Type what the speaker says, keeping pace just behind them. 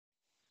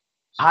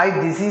Hi,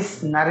 this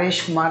is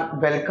Naresh Kumar.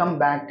 Welcome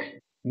back.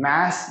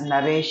 Maths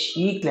Naresh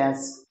E-Class.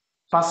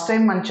 First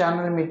time మన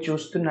channel మీరు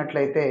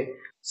చూస్తున్నట్లయితే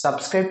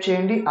subscribe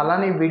చేయండి.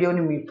 అలానే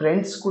వీడియోని మీ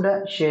ఫ్రెండ్స్ కూడా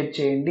షేర్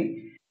చేయండి.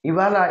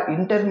 ఇవాళ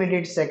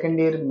ఇంటర్మీడియట్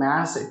సెకండ్ ఇయర్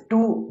మ్యాథ్స్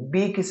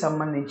 2Bకి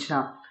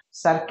సంబంధించిన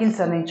సర్కిల్స్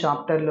అనే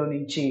చాప్టర్లో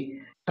నుంచి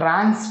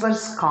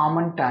ట్రాన్స్వర్స్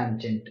కామన్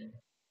టాంజెంట్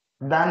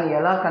దాన్ని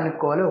ఎలా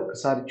కనుక్కోవాలో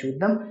ఒకసారి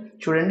చూద్దాం.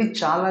 చూడండి,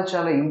 చాలా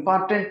చాలా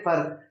ఇంపార్టెంట్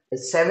ఫర్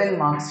 7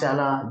 మార్క్స్.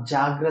 చాలా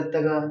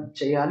జాగ్రత్తగా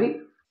చేయాలి.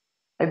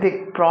 అయితే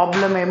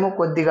ప్రాబ్లం ఏమో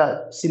కొద్దిగా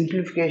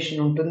సింప్లిఫికేషన్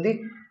ఉంటుంది.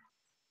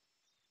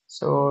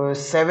 సో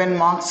 7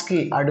 మార్క్స్కి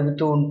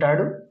అడుగుతూ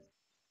ఉంటాడు.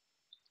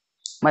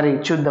 మరి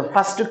చూద్దాం.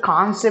 ఫస్ట్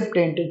కాన్సెప్ట్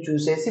ఏంటో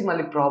చూసేసి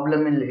మళ్ళీ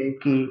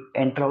ప్రాబ్లంకి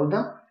ఎంటర్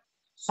అవుదాం.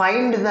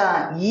 Find the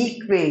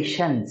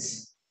equations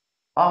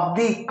of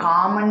the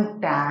common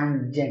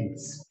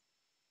tangents.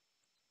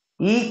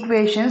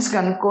 Equations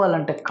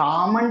కనుక్కోవాలంటే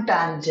common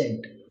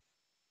tangent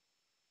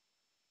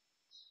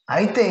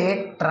అయితే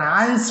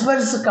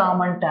transverse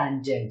common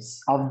tangents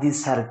of the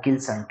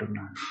circles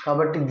అంటున్నాను.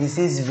 కాబట్టి this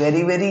is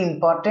very very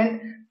important.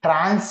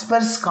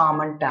 Transverse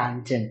common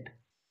tangent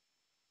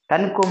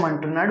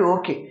కనుక్కోమంటున్నాడు.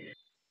 Okay,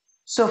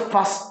 so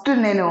first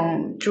నేను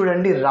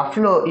చూడండి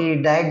రఫ్లో ఈ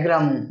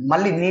డయాగ్రామ్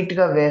మళ్ళీ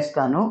నీట్గా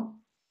వేస్తాను.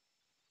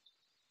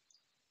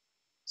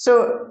 సో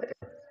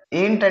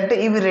ఏంటంటే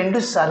ఇవి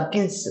రెండు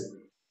సర్కిల్స్.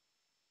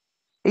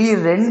 ఈ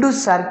రెండు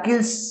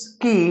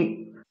సర్కిల్స్కి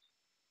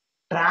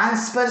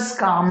ట్రాన్స్వర్స్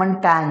కామన్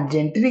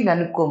టాంజెంట్ని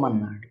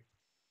కనుక్కోమన్నాడు.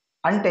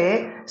 అంటే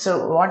so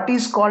what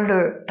is called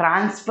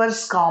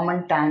transverse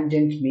common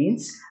tangent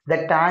means the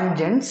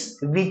tangents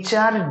which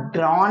are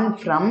drawn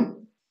from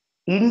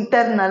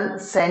internal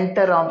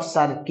centre of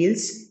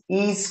circles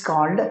is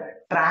called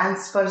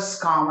transverse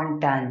common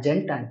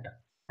tangent అంట.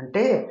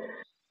 అంటే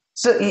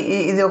సో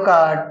ఇది ఒక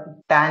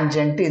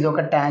టాంజెంట్, ఇది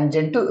ఒక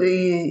టాంజెంట్. ఈ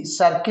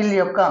సర్కిల్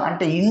యొక్క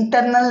అంటే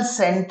ఇంటర్నల్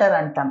సెంటర్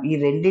అంటాం. ఈ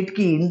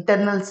రెండిటికి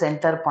internal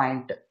centre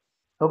point.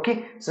 Okay,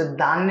 so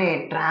దాన్ని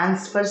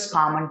ట్రాన్స్వర్స్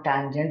కామన్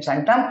టాంజెంట్స్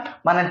అంటాం.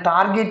 మన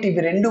టార్గెట్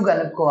ఇవి రెండు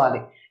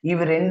కనుక్కోవాలి.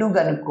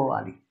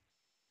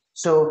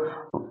 సో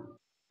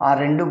ఆ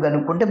రెండు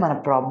కనుక్కుంటే మన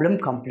ప్రాబ్లం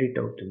కంప్లీట్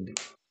అవుతుంది.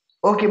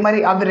 ఓకే, మరి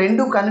అవి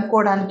రెండు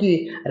కనుక్కోవడానికి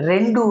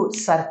రెండు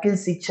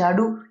సర్కిల్స్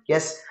ఇచ్చాడు.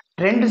 ఎస్,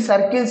 రెండు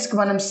సర్కిల్స్కి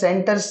మనం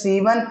centre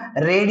C1,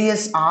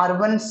 radius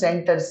R1,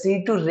 centre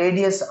C2,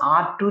 radius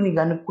R2ని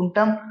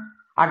కనుక్కుంటాం.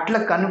 అట్లా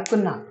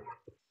కనుక్కున్నా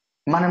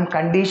మనం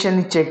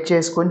కండిషన్ని చెక్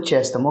చేసుకొని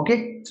చేస్తాం. ఓకే,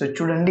 సో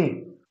చూడండి,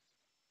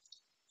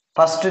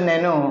 ఫస్ట్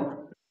నేను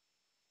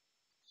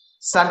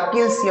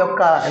సర్కిల్స్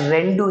యొక్క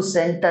రెండు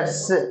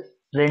సెంటర్స్,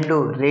 రెండు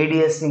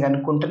రేడియస్ని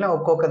కనుక్కుంటున్నా.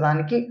 ఒక్కొక్క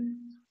దానికి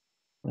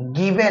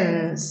గివెన్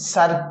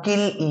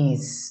సర్కిల్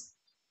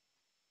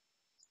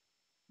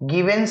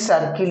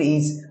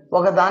ఈజ్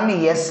ఒక దాన్ని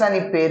ఎస్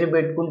అని పేరు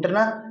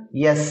పెట్టుకుంటున్నా.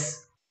 Yes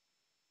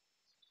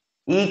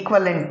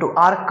equivalent to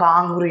are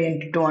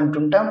కాంగ్రుయెంట్ to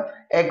అంటుంటాం.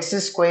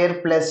 x²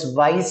 +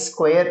 y²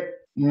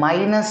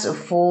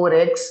 -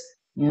 4x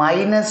 -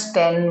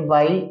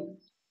 10y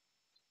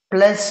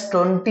 +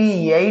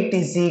 28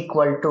 =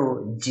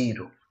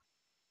 0.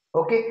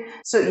 Okay,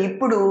 so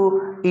ఇప్పుడు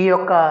ఈ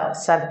యొక్క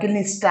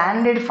సర్కిల్ని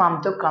స్టాండర్డ్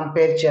ఫామ్తో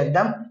కంపేర్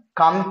చేద్దాం.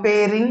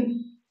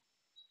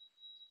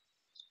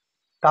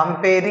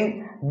 Comparing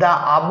the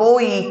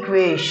above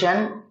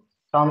equation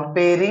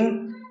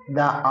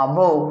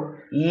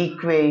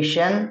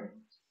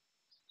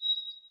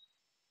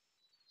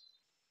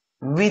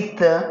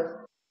with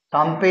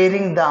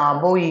comparing the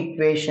above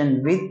equation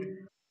with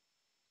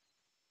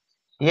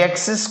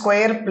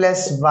x² +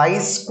 y²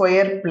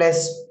 +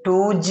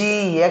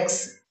 2gx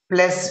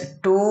 +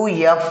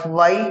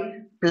 2fy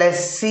 +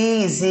 c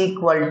 =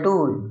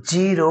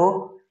 0,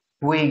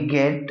 we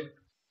get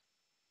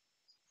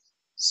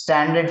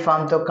standard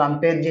ఫామ్తో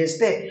compare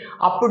చేస్తే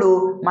అప్పుడు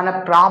మన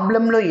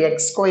ప్రాబ్లంలో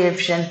X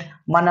coefficient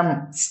మనం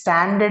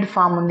స్టాండర్డ్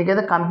ఫామ్ ఉంది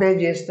కదా, కంపేర్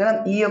చేస్తున్నాం.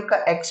 ఈ యొక్క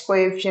ఎక్స్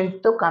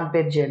కోఎఫిషియంట్తో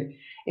కంపేర్ చేయాలి.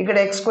 ఇక్కడ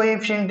ఎక్స్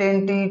కోఎఫిషియంట్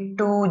ఏంటి?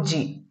 2g,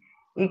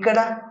 ఇక్కడ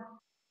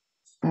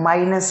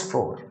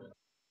 -4.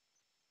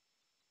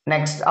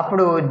 నెక్స్ట్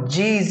అప్పుడు g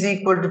 =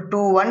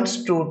 2 ones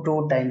 2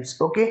 times.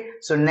 Okay,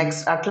 so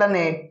next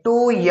అట్లనే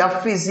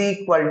 2f =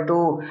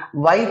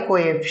 y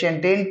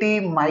కోఎఫిషియంట్ ఏంటి?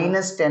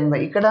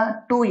 -10y, ఇక్కడ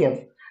 2f.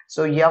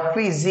 So f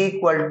 =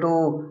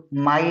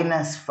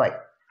 -5.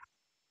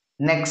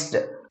 Next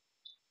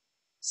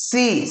c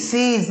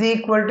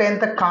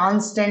ఎంత?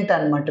 కాన్స్టెంట్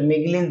అనమాట,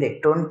 మిగిలింది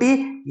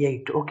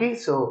 28. ఓకే,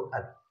 సో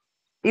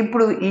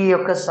ఇప్పుడు ఈ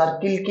యొక్క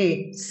సర్కిల్కి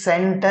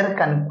సెంటర్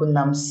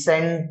కనుక్కుందాం.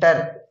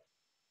 సెంటర్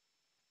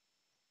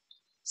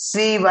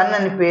C1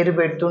 అని పేరు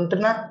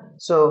పెడుతుంటున్నా.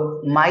 సో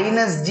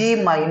 -g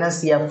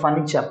 - f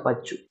అని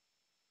చెప్పచ్చు.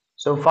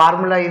 సో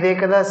ఫార్ములా ఇదే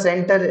కదా,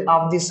 సెంటర్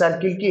ఆఫ్ ది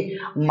సర్కిల్కి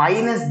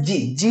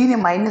జీని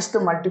మైనస్తో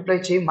మల్టిప్లై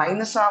చేయి. -(-)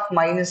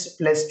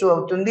 +2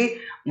 అవుతుంది.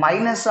 -(-)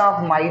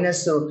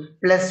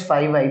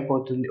 +5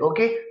 అయిపోతుంది.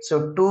 ఓకే, సో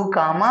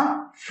 2,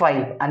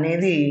 5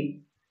 అనేది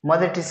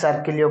మొదటి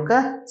సర్కిల్ యొక్క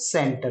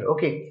సెంటర్.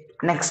 ఓకే,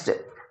 నెక్స్ట్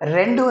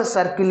రెండవ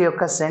సర్కిల్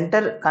యొక్క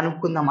సెంటర్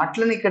కనుక్కుందాం.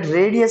 అట్లనే ఇక్కడ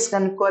రేడియస్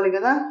కనుక్కోవాలి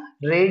కదా,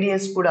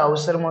 రేడియస్ కూడా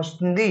అవసరం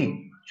వస్తుంది.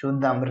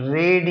 చూద్దాం.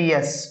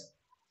 Radius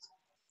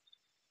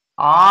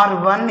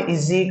r1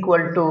 is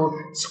equal to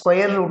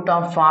square root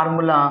of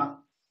formula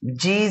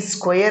g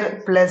square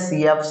plus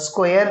f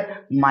square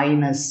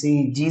minus c.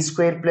 G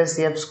square plus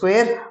f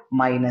square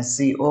minus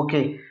c.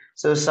 Okay,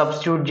 so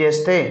substitute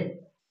చేస్తే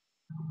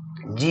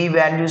g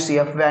values,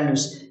 f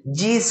values.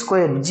 g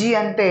square, g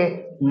అంటే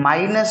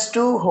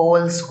 -2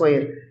 whole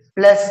square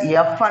plus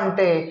f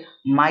అంటే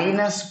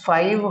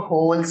 -5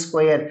 whole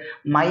square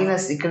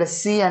minus ఇక్కడ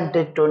c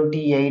అంటే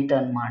 28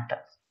 అన్నమాట.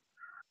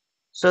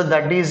 So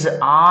that is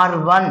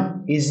r1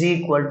 is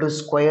equal to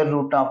square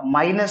root of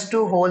 -2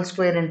 whole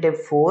square అంటే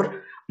 4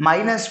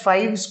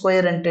 -5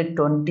 square అంటే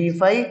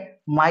 25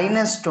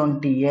 minus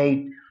 28.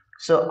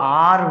 So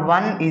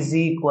r1 is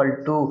equal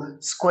to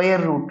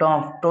square root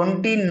of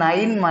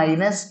 29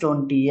 minus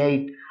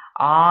 28.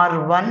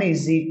 r1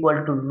 is equal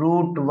to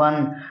root 1.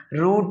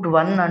 root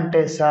 1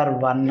 అంటే sir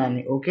 1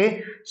 అని. Okay,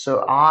 so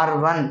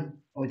r1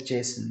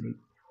 వచ్చేసింది.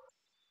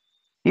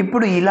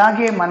 ఇప్పుడు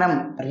ఇలాగే మనం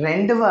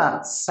రెండవ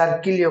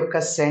circle యొక్క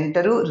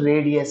సెంటరు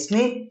రేడియస్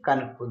ని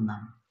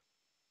కనుక్కుందాం.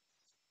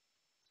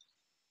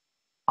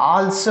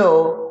 ఆల్సో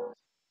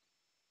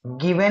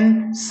గివెన్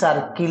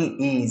సర్కిల్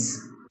ఈజ్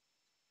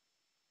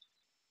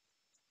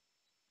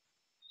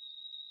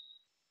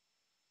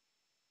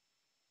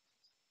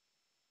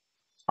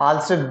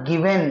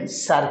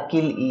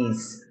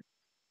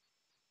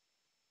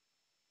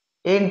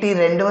ఏంటి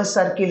రెండవ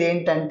సర్కిల్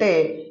ఏంటంటే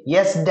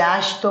ఎస్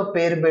డాష్ తో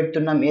పేరు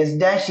పెడుతున్నాం. Yes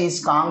dash is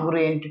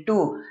కాంగ్రుయెంట్ to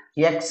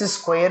X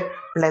square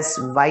plus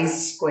y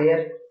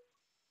square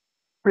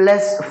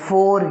plus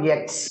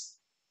 4x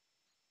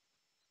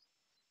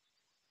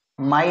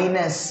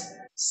minus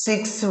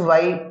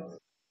 6y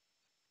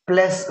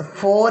plus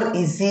 4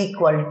 is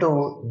equal to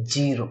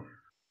 0.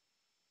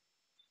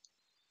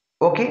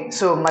 Okay,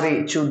 so మరి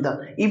చూద్దాం.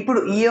 ఇప్పుడు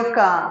ఈ యొక్క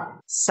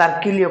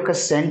సర్కిల్ యొక్క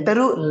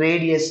సెంటరు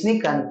రేడియస్ ని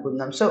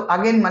కనుక్కుందాం. సో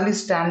అగైన్ మళ్ళీ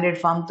స్టాండర్డ్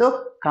ఫామ్ తో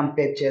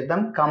కంపేర్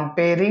చేద్దాం.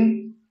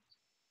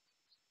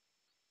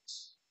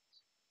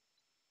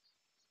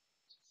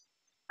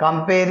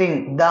 Comparing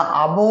the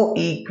above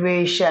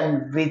equation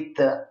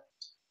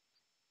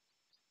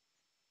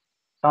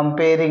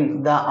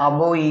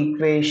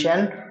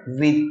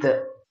with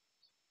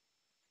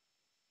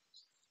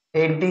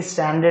ఏంటి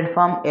standard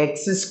form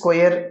X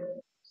square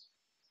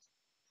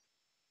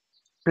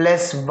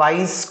plus y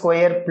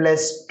square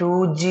plus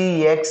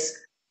 2gx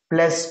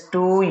plus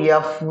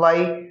 2fy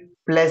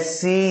plus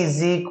c is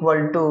equal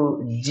to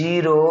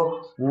 0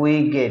 we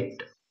get.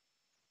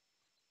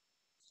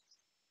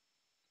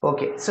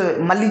 Okay, so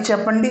మళ్ళీ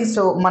చెప్పండి.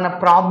 So మన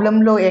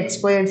ప్రాబ్లంలో X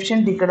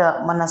coefficient, ఇక్కడ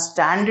మన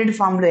standard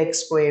ఫామ్లో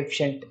ఎక్స్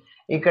కోఎఫిషియంట్,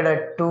 ఇక్కడ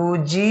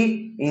 2g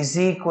is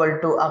equal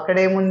to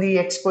అక్కడేముంది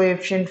X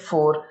coefficient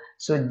 4.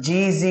 So g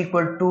is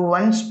equal to 2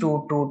 ones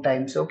 2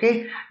 times. Okay,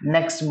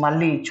 next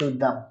మళ్ళీ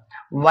చూద్దాం.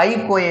 y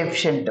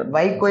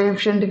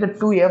కోఎఫిషియంట్ ఇక్కడ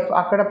 2f,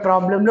 అక్కడ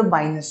ప్రాబ్లంలో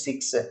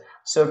 -6.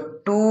 So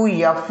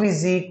 2f is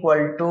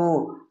equal to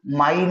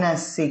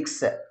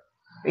 -6.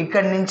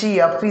 ఇక్కడ నుంచి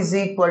f is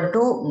equal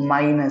to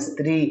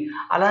 -3.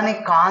 అలానే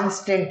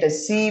కాన్స్టెంట్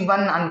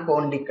c1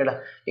 అనుకోండి.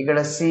 ఇక్కడ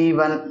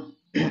c1,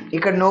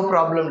 ఇక్కడ నో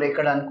ప్రాబ్లం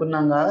ఇక్కడ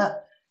అనుకున్నాం కదా.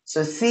 So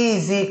c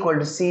is equal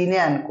to c నే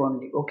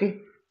అనుకోండి. ఓకే,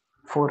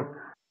 4.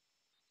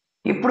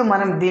 ఇప్పుడు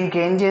మనం దీనికి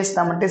ఏం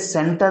చేస్తామంటే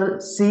సెంటర్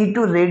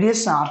C2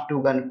 రేడియస్ R2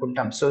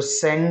 అనుకుంటాం. So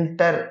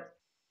centre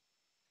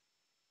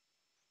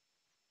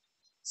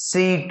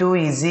C2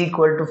 is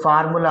equal to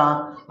formula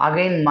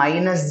again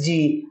 -g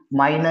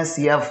minus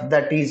f,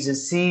 that is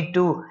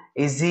C2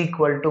 is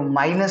equal to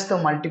మైనస్తో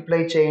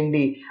multiply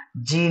చేయండి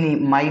gని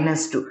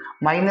 -2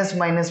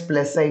 మైనస్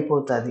ప్లస్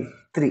అయిపోతుంది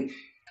 3.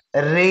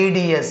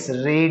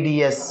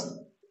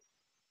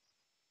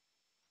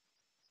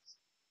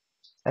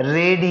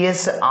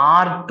 Radius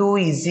R2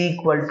 is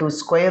equal to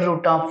square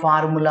root of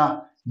formula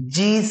g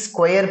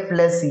square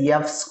plus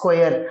f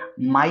square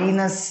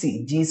minus c.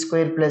 g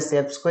square plus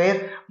f square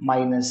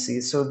minus c.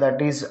 So that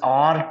is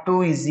R2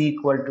 is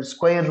equal to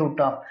square root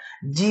of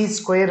g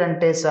square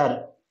ante sir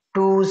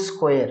 2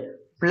 square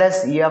plus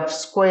f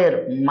square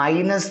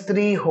minus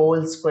 3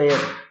 whole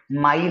square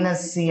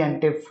minus c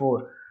ante 4.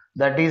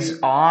 That is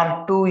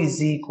R2 is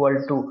equal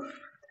to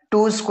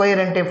 2 square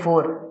ante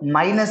 4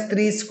 minus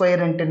 3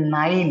 square ante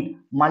 9,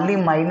 మళ్ళీ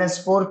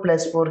 -4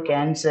 + 4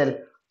 cancel.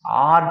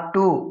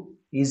 R2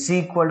 is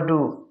equal to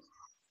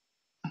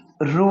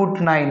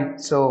 √9.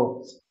 So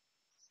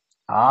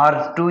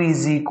R2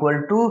 is equal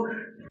to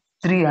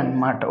 3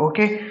 అన్నమాట.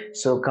 Okay,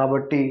 so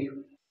కాబట్టి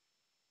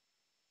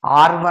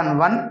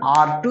R11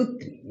 R2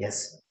 3.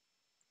 Yes,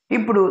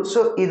 ఇప్పుడు so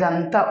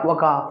ఇదంతా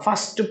ఒక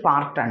first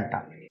part అంట.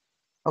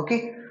 Okay,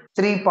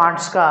 3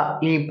 పార్ట్స్గా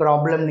ఈ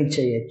ప్రాబ్లమ్ని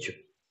చేయొచ్చు.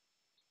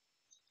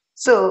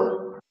 So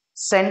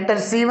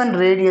centre C1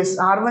 radius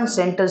R1,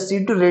 centre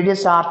C2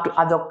 radius R2,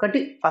 అదొక్కటి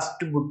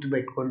ఫస్ట్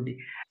గుర్తుపెట్టుకోండి.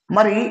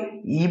 మరి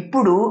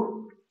ఇప్పుడు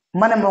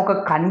మనం ఒక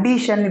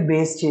కండిషన్ని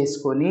బేస్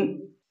చేసుకొని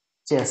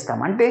చేస్తాం.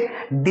 అంటే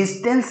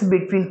డిస్టెన్స్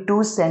బిట్వీన్ 2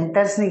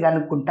 సెంటర్స్ని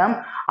కనుక్కుంటాం.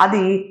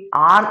 అది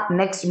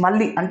నెక్స్ట్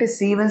మళ్ళీ అంటే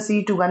C1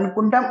 C2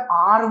 కనుక్కుంటాం,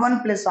 R1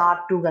 +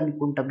 R2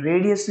 కనుక్కుంటాం,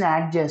 రేడియస్ని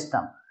add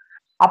చేస్తాం.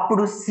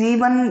 అప్పుడు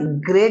C1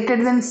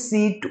 greater than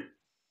C2,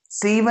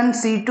 C1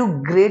 C2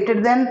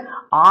 greater than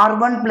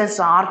R1 plus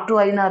R2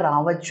 అయినా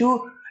రావచ్చు,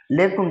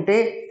 లేకుంటే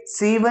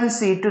C1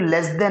 C2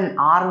 less than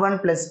R1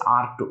 plus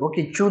R2.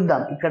 Okay,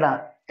 చూద్దాం ఇక్కడ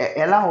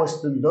ఎలా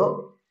వస్తుందో.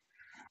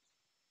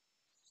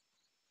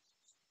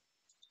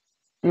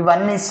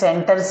 ఇవన్నీ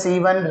సెంటర్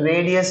C1,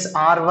 రేడియస్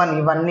R1,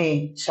 ఇవన్నీ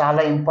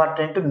చాలా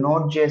ఇంపార్టెంట్,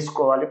 నోట్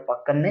చేసుకోవాలి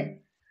పక్కనే,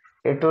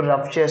 ఎటు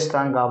రఫ్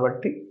చేస్తాం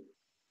కాబట్టి.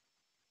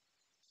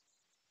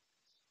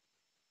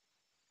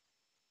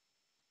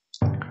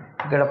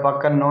 ఇక్కడ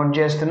పక్కన నోట్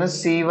చేస్తున్నా.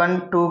 C1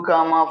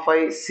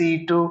 2,5,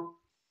 C2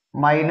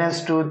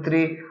 -2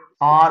 3,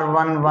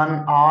 R1 1,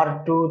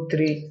 R2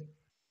 3.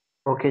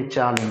 Okay,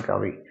 చాలు ఇంకా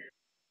అవి.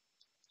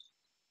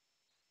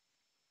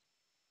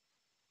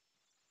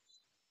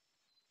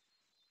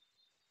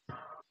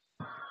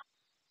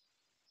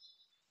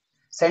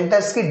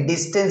 సెంటర్స్ కి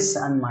డిస్టెన్స్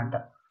అన్నమాట.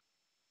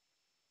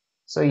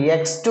 So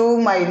x2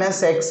 minus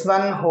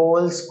x1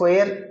 whole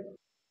square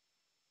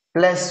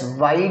plus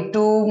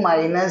y2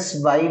 minus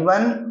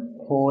y1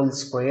 whole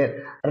square.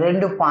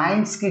 రెండు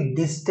పాయింట్స్ కి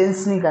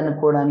డిస్టెన్స్ ని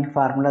కనుక్కోవడానికి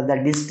formula the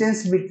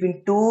distance between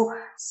two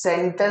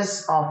centres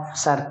of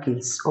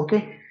circles. Okay,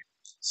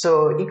 so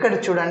ఇక్కడ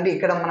చూడండి,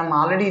 ఇక్కడ మనం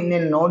ఆల్రెడీ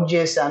నేను నోట్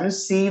చేశాను.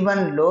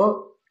 C1 లో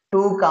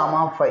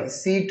 2,5,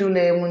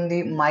 C2లో ఏముంది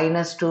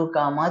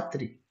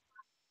 -2,3.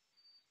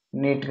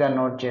 నీట్గా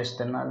నోట్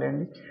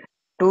చేస్తున్నానండి.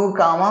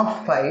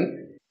 2,5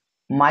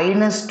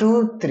 -2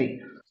 3.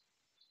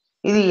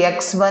 ఇది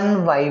x1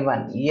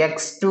 y1,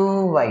 x2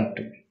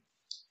 y2.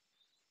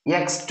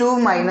 x2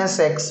 minus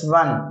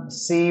x1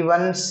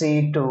 c1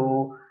 c2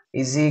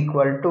 is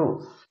equal to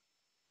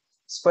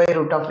square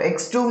root of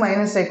x2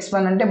 minus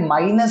x1 అంటే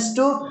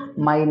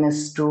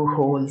 -2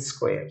 whole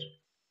square.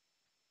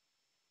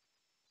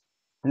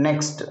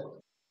 Next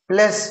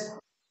plus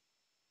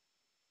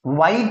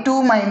y2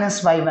 minus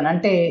y1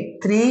 అంటే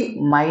 3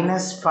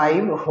 minus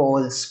 5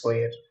 whole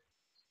square.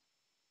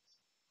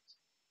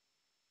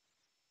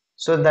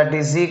 So that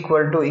is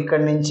equal to,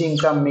 ఇక్కడ నుంచి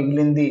ఇంకా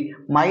మిగిలింది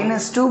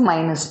 -2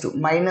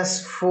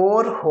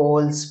 -4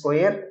 whole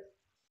square,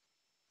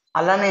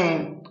 అలానే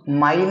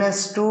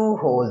 -2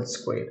 whole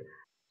square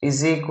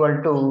is equal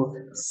to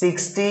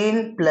 16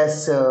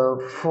 plus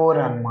 4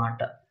 అన్నమాట.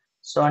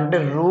 So అంటే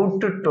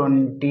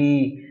 √20.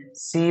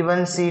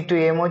 C1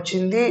 C2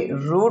 ఏమొచ్చింది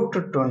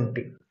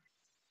 √20.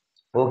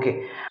 ఓకే,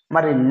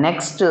 మరి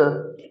నెక్స్ట్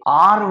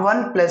R1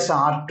 ప్లస్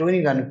R2ని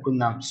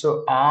కనుక్కుందాం. So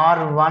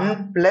R1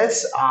 plus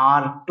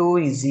R2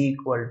 is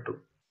equal to,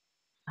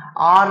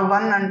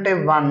 R1 అంటే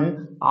 1,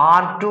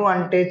 R2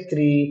 అంటే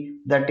 3,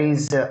 that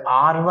is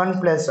R1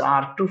 plus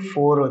R2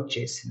 4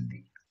 వచ్చేసింది.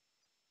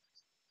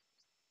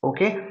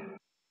 ఓకే,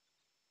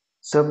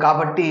 సో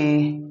కాబట్టి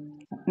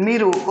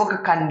మీరు ఒక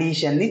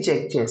కండిషన్ని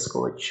చెక్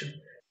చేసుకోవచ్చు.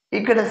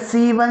 ఇక్కడ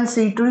C1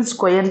 C2ని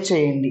స్క్వేర్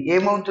చేయండి,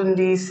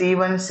 ఏమవుతుంది?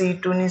 C1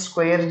 C2ని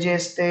స్క్వేర్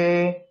చేస్తే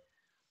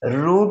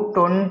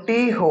 √20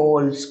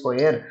 హోల్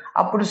స్క్వేర్.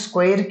 అప్పుడు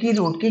స్క్వేర్కి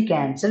రూట్కి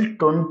క్యాన్సిల్,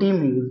 20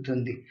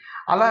 మిగులుతుంది.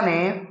 అలానే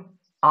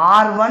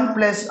R1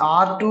 ప్లస్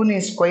R2ని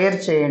స్క్వేర్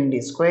చేయండి,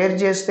 స్క్వేర్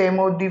చేస్తే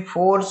ఏమవుద్ది?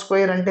 4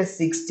 స్క్వేర్ అంటే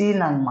 16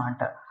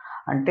 అన్నమాట.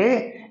 అంటే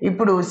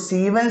ఇప్పుడు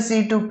C1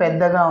 C2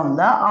 పెద్దగా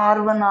ఉందా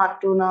R1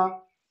 R2నా?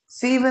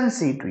 C1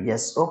 C2,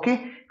 yes. Okay,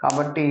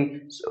 కాబట్టి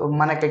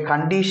మనకి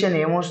కండిషన్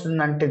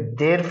ఏమొస్తుందంటే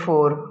there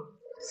four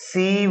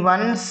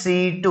C1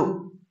 C2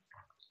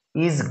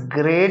 is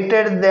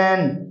greater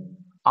than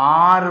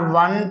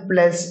R1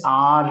 plus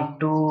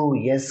R2.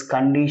 Yes,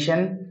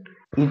 condition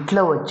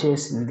ఇట్లా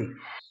వచ్చేసింది.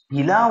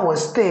 ఇలా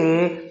వస్తే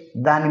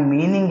దాని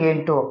మీనింగ్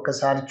ఏంటో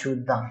ఒక్కసారి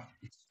చూద్దాం.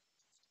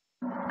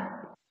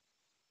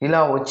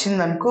 ఇలా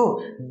వచ్చిందనుకో,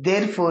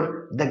 there four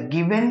the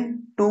given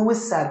two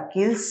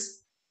circles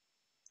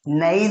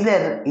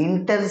neither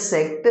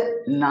intersect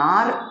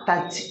Nar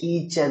touch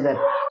each other.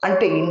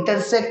 అంటే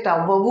ఇంటర్సెక్ట్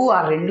అవ్వవు, ఆ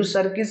రెండు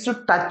సర్కిల్స్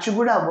టచ్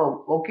కూడా అవ్వవు.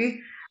 ఓకే,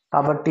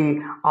 కాబట్టి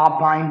ఆ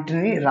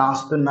పాయింట్ని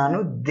రాస్తున్నాను.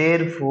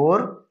 There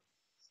four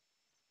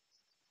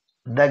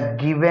the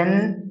given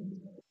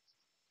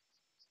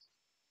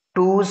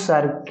two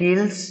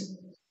circles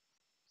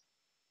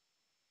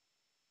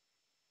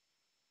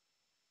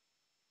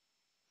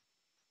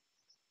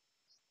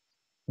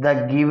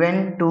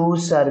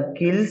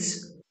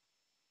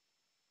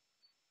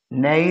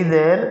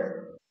neither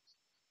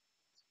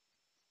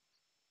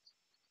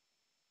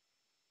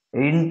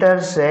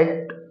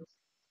intersect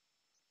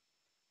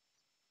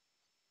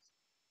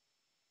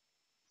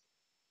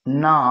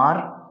nor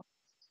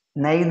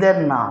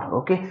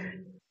okay,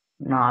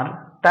 nor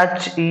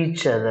touch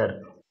each other.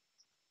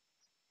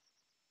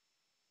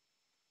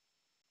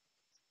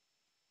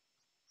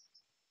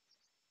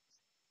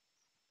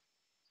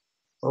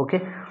 Okay,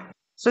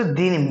 so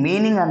దీని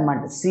మీనింగ్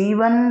అన్నమాట,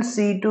 C1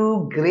 C2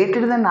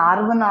 greater than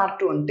R1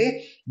 R2 అంటే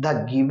the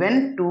given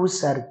two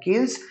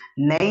circles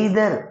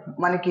neither,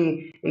 మనకి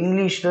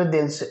ఇంగ్లీష్లో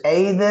తెలుసు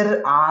ఎయిదర్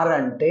ఆర్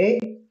అంటే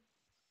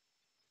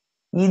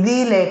ఇది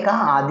లేక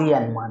అది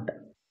అన్నమాట,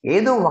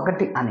 ఏదో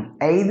ఒకటి అని,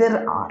 ఎయిదర్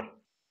ఆర్.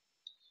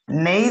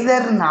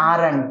 నైదర్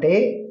నార్ అంటే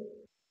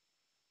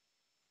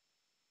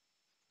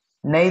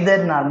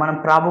నైదర్ నార్ మనం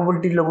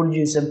ప్రాబబిలిటీలో కూడా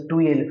చూసాం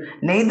 2Aలు.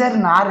 నైదర్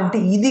నార్ అంటే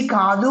ఇది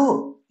కాదు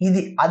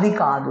ఇది అది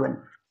కాదు అని.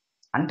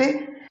 అంటే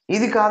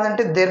ఇది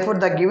కాదంటే there four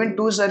the given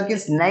two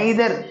circles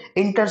neither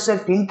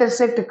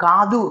intersect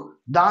కాదు,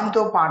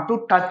 దాంతో పాటు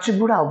టచ్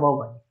కూడా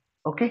అవ్వవాలి.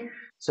 ఓకే,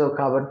 సో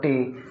కాబట్టి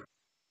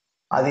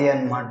అది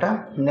అన్నమాట,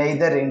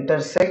 నైదర్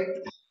ఇంటర్సెక్ట్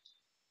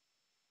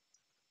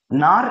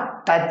నార్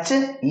టచ్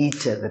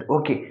ఈచ్ అదర్.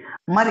 ఓకే,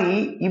 మరి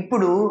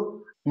ఇప్పుడు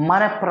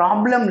మన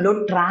ప్రాబ్లంలో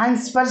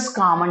ట్రాన్స్ఫర్స్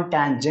కామన్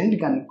టాంజెంట్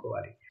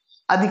కనుక్కోవాలి.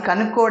 అది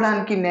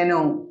కనుక్కోవడానికి నేను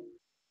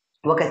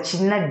ఒక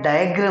చిన్న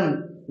డయాగ్రామ్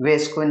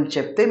వేసుకొని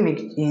చెప్తే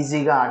మీకు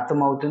ఈజీగా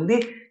అర్థమవుతుంది.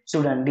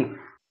 చూడండి,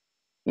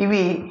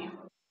 ఇవి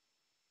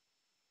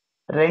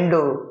రెండు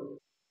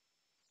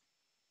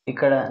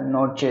ఇక్కడ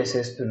నోట్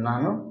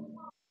చేసేస్తున్నాను.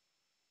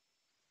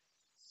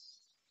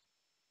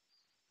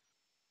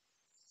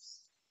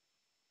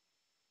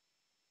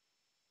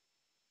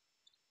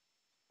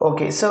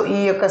 ఓకే, సో ఈ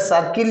యొక్క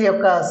సర్కిల్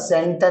యొక్క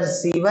సెంటర్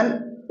C1,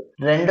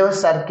 రెండో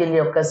సర్కిల్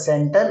యొక్క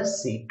సెంటర్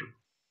C2.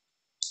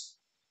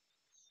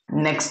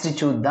 నెక్స్ట్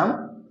చూద్దాం.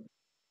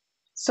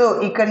 సో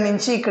ఇక్కడ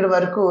నుంచి ఇక్కడ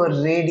వరకు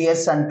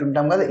రేడియస్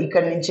అంటుంటాం కదా,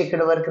 ఇక్కడ నుంచి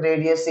ఇక్కడ వరకు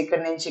రేడియస్,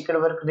 ఇక్కడ నుంచి ఇక్కడ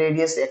వరకు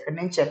రేడియస్, ఎక్కడి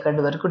నుంచి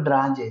ఎక్కడి వరకు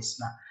డ్రా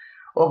చేసిన.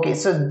 ఓకే,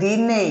 సో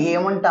దీన్నే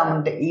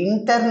ఏమంటామంటే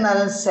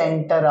ఇంటర్నల్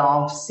సెంటర్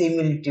ఆఫ్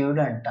సిమిలిట్యూడ్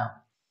అంటాం.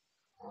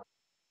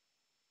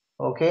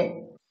 ఓకే,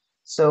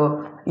 సో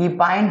ఈ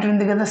పాయింట్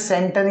ఉంది కదా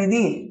సెంటర్,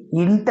 ఇది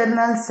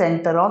ఇంటర్నల్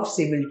సెంటర్ ఆఫ్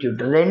సిమిలిట్యూడ్,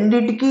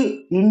 రెండిటికి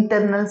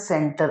ఇంటర్నల్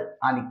సెంటర్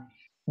అని.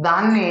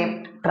 దాన్ని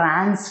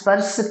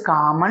ట్రాన్స్ఫర్స్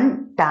కామన్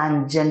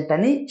టాంజెంట్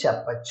అని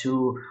చెప్పచ్చు.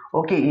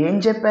 ఓకే, ఏం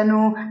చెప్పాను,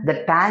 the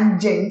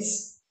tangents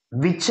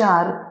which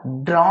are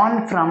drawn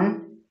from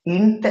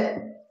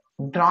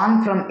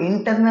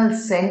internal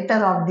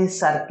centre of the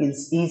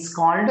circles is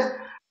called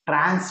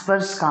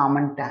transfers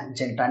common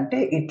tangent. అంటే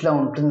ఇట్లా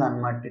ఉంటుంది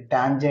అన్నమాట,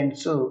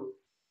 టాంజెంట్స్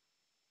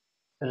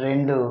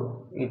రెండు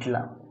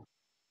ఇట్లా.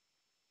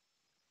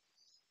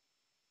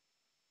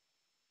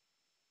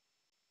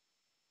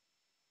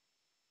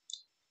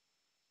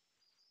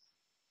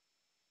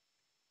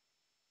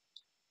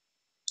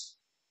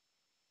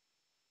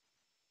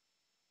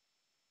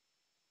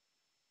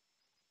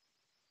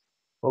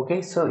 ఓకే,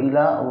 సో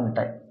ఇలా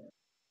ఉంటాయి.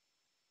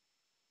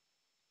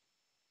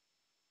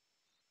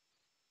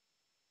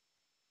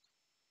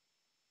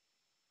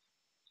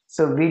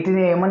 సో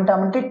వీటిని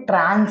ఏమంటామంటే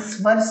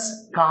ట్రాన్స్ఫర్స్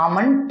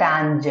కామన్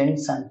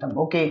టాంజెంట్స్ అంటాం.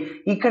 ఓకే,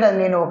 ఇక్కడ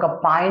నేను ఒక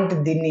పాయింట్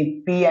దీన్ని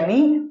P అని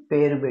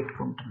పేరు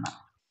పెట్టుకుంటున్నా.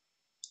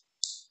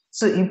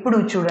 సో ఇప్పుడు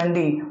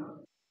చూడండి,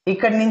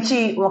 ఇక్కడ నుంచి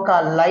ఒక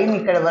లైన్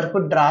ఇక్కడ వరకు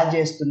డ్రా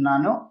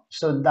చేస్తున్నాను.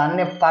 సో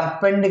దాన్నే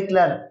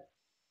పర్పెండిక్యులర్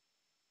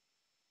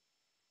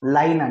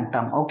లైన్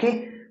అంటాం. Okay,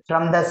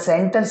 from the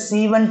centre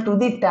C1 to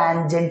the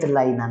tangent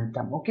line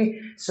అంటాం. Okay,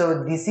 so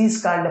this is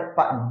called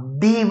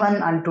D1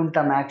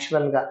 అంటుంటాం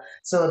యాక్చువల్గా.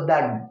 So the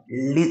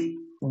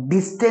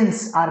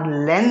distance are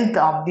length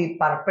of the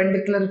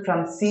perpendicular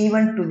from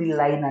C1 to the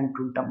line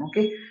అంటుంటాం.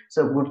 Okay,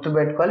 so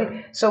గుర్తుపెట్టుకోవాలి.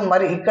 So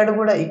మరి ఇక్కడ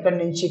కూడా ఇక్కడ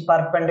నుంచి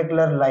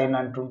పర్పెండిక్యులర్ లైన్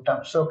అంటుంటాం.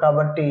 సో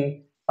కాబట్టి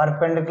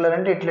పర్పెండిక్యులర్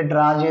అంటే ఇట్లా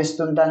డ్రా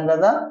చేస్తుంటాం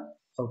కదా.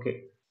 ఓకే,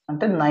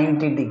 అంటే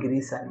 90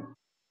 degrees అని.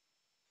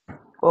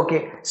 ఓకే,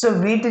 సో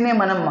వీటినే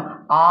మనం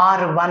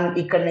R1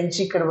 ఇక్కడ నుంచి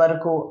ఇక్కడ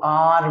వరకు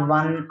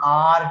R1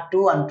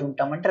 R2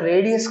 అంటుంటాం. అంటే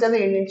రేడియస్ కదా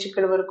ఇక్కడ నుంచి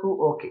ఇక్కడ వరకు.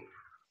 ఓకే,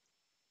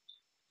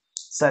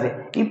 సరే,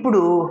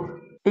 ఇప్పుడు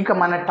ఇక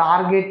మన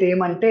టార్గెట్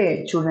ఏమంటే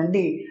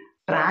చూడండి,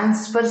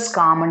 ట్రాన్స్ఫర్స్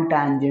కామన్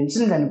టాంజెంట్స్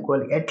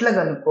కనుక్కోవాలి. ఎట్లా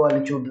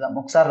కనుక్కోవాలి చూద్దాం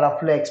ఒకసారి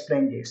రఫ్లో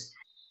ఎక్స్ప్లెయిన్ చేసి.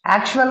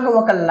 యాక్చువల్గా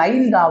ఒక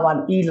లైన్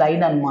కావాలి, ఈ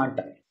లైన్ అన్నమాట.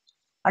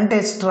 అంటే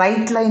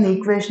స్ట్రైట్ లైన్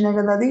ఈక్వేషనే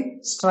కదా అది.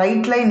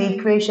 స్ట్రైట్ లైన్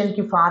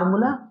ఈక్వేషన్కి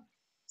ఫార్ములా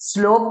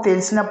స్లోప్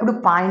తెలిసినప్పుడు,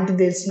 పాయింట్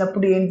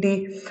తెలిసినప్పుడు ఏంటి,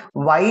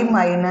 y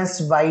minus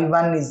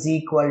y1 is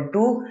equal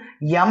to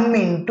m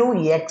into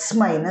x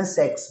minus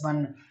x1.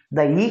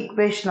 The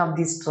equation of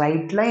the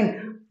straight line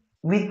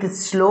with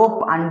slope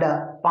and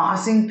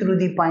passing through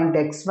the point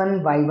x1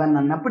 y1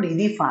 అన్నప్పుడు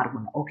ఇది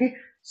formula. Okay,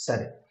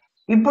 సరే,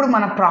 ఇప్పుడు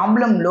మన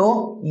ప్రాబ్లంలో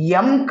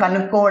m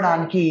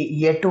కనుక్కోవడానికి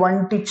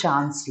ఎటువంటి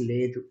ఛాన్స్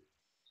లేదు,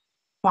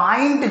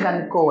 పాయింట్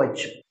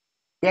కనుక్కోవచ్చు.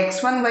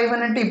 x1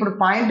 y1 అంటే ఇప్పుడు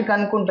పాయింట్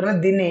కనుక్కుంటున్నా,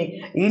 దీన్ని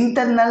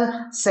ఇంటర్నల్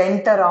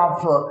సెంటర్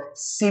ఆఫ్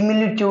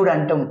సిమిలిట్యూడ్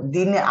అంటాం,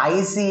 దీన్ని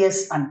ICS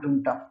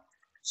అంటుంటాం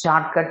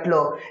షార్ట్ కట్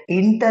లో,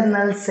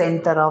 ఇంటర్నల్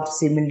సెంటర్ ఆఫ్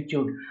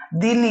సిమిలిట్యూడ్.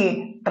 దీన్ని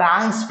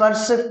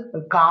ట్రాన్స్ఫర్స్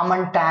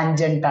కామన్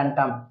టాంజెంట్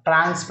అంటాం.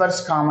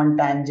 ట్రాన్స్ఫర్స్ కామన్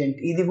టాంజెంట్,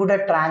 ఇది కూడా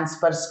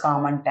transfers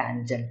common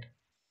tangent.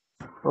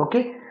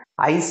 Okay,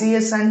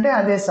 ICS అంటే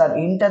అదే sir,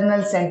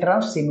 internal centre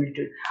of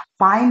similitude.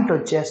 Point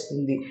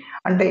వచ్చేస్తుంది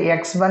అంటే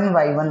x1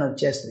 y1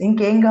 వచ్చేస్తుంది.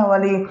 ఇంకేం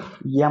కావాలి,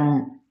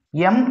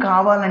 m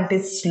కావాలంటే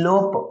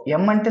స్లోప్,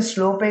 m అంటే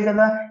స్లోపే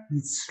కదా, ఈ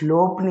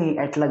స్లోప్ని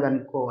ఎట్లా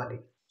కనుక్కోవాలి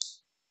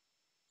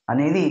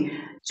అనేది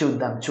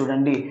చూద్దాం.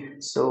 చూడండి,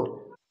 సో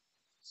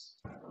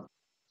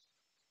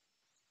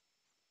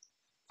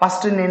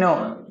ఫస్ట్ నేను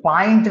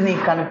పాయింట్ని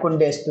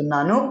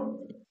కనుక్కుంటేస్తున్నాను,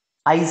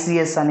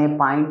 ICS అనే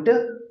పాయింట్.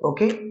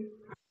 ఓకే,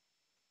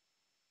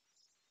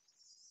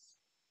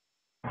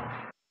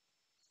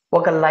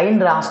 ఒక లైన్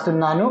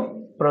రాస్తున్నాను,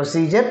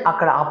 ప్రొసీజర్.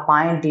 అక్కడ ఆ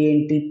పాయింట్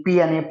ఏంటి, పి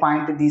అనే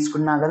పాయింట్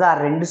తీసుకున్నా కదా, ఆ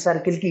రెండు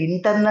సర్కిల్కి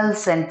ఇంటర్నల్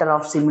సెంటర్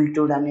ఆఫ్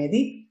సిమిలిట్యూడ్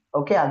అనేది.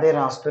 ఓకే, అదే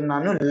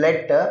రాస్తున్నాను.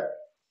 Let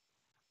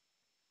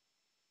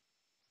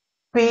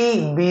P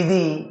be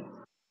the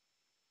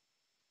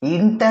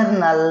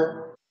internal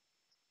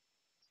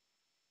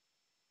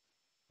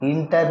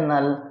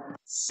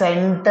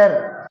centre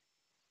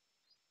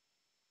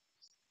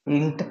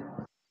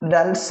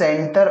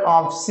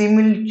of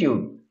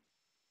similitude.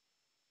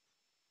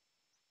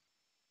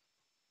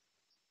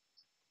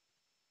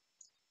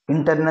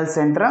 Internal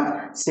centre of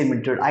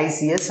similitude,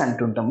 ICS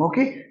అంటుంటాం.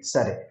 ఓకే,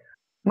 సరే.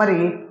 మరి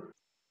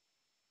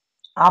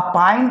ఆ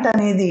పాయింట్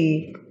అనేది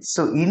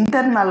సో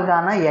ఇంటర్నల్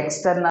గానా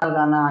ఎక్స్టర్నల్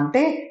గానా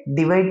అంటే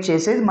డివైడ్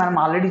చేసేది మనం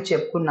ఆల్రెడీ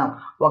చెప్పుకున్నాం.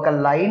 ఒక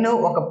లైన్,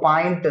 ఒక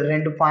పాయింట్,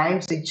 రెండు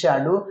పాయింట్స్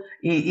ఇచ్చాడు.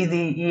 ఈ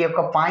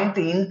యొక్క పాయింట్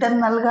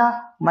ఇంటర్నల్ గా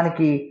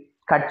మనకి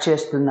కట్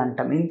చేస్తుంది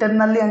అంటాం.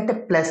 ఇంటర్నల్లీ అంటే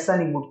ప్లస్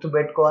అని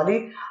గుర్తుపెట్టుకోవాలి.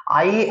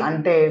 ఐ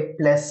అంటే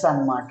ప్లస్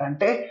అన్నమాట.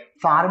 అంటే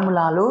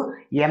ఫార్ములాలో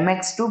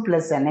mx2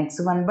 plus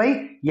nx1 by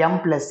m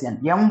plus n,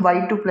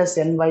 my2 plus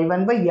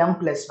ny1 by m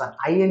plus 1.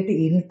 I అంటే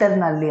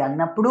ఇంటర్నల్లీ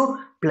అన్నప్పుడు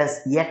ప్లస్,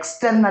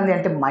 ఎక్స్టర్నల్లీ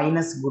అంటే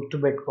మైనస్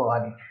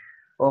గుర్తుపెట్టుకోవాలి.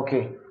 ఓకే,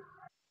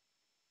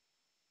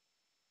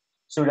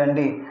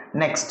 చూడండి.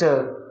 Next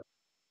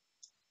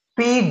p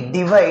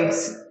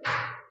divides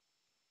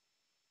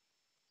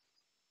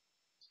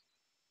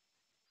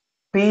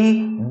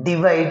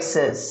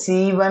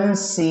C1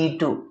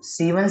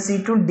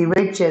 C2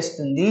 divide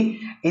చేస్తుంది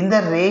ఇన్ ద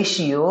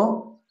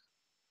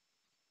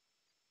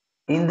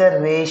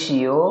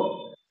రేషియో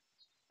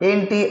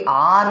ఏంటి,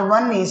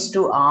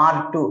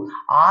 R1:R2.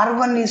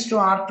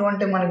 R1:R2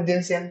 అంటే మనకు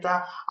తెలిసి ఎంత,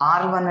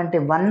 R1 అంటే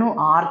 1,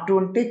 R2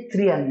 అంటే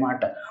 3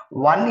 అనమాట.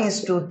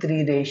 1:3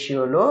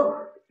 రేషియోలో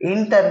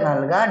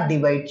ఇంటర్నల్ గా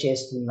డివైడ్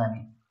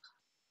చేస్తుందని.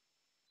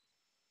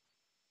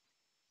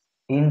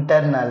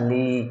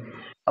 ఇంటర్నల్లీ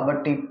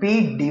కాబట్టి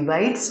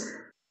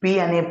P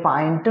అనే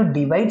point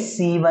divide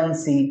C1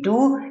 C2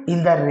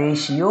 in the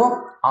ratio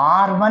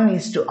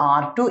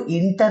R1:R2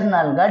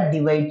 internal గా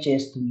డివైడ్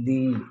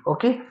చేస్తుంది.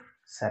 ఓకే,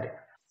 సరే.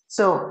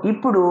 సో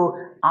ఇప్పుడు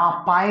ఆ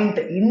point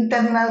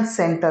internal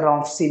centre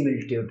of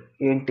similitude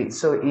ఏంటి,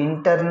 so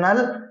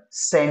internal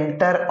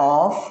centre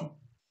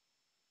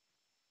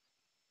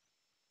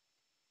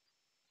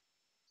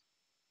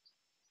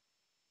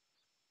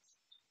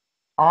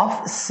of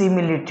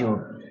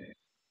similitude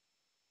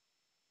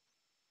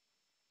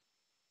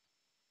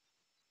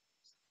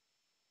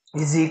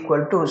is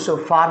equal to, so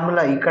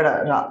formula ఇక్కడ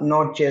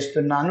నోట్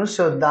చేస్తున్నాను.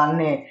 సో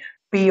దాన్నే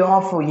P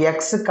of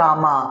X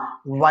comma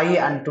why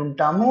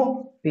అంటుంటాము.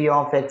 P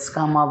of X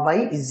comma why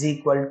is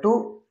equal to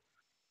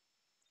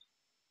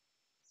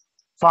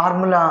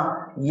formula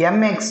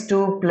mx2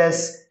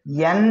 plus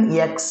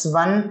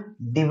nx1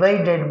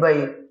 divided by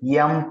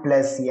m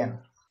plus n.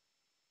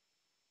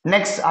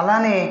 Next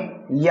అలానే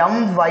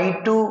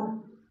my2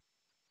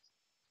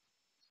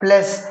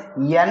 plus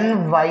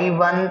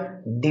ny1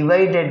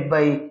 divided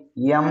by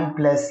m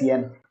plus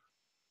n.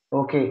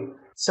 Okay,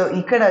 so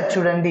ఇక్కడ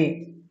చూడండి,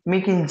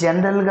 మీకు in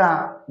జనరల్గా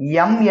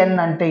mn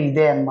అంటే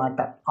ఇదే అనమాట.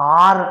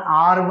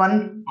 R1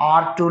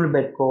 R2లు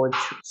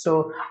పెట్టుకోవచ్చు. So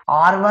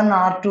R1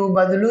 R2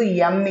 బదులు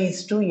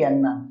m:n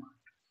అన్నమాట.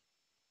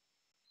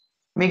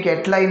 మీకు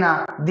ఎట్లయినా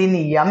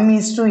దీన్ని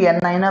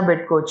m:n అయినా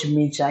పెట్టుకోవచ్చు,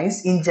 మీ చాయిస్.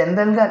 ఇన్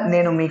జనరల్గా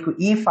నేను మీకు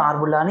ఈ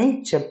ఫార్ములాని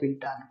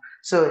చెప్పింటాను.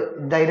 సో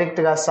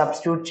డైరెక్ట్గా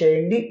సబ్స్టిట్యూట్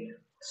చేయండి.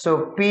 So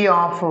P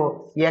of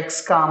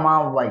X comma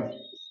why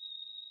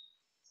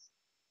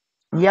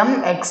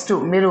mx2,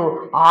 మీరు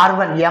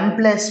R1 m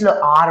ప్లేస్లో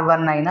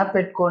R1 అయినా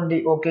పెట్టుకోండి.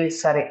 ఓకే,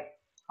 సరే.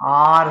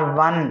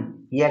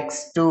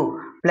 R1x2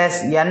 ప్లస్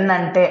n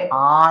అంటే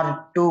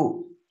R2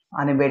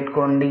 అని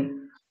పెట్టుకోండి.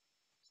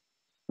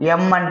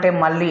 m అంటే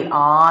మళ్ళీ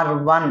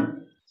R1,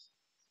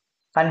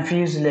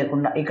 కన్ఫ్యూజ్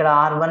లేకుండా ఇక్కడ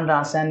R1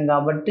 రాశాను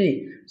కాబట్టి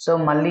సో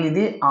మళ్ళీ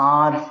ఇది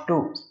R2,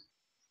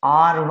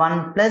 R1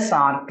 ప్లస్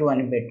R2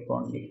 అని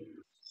పెట్టుకోండి.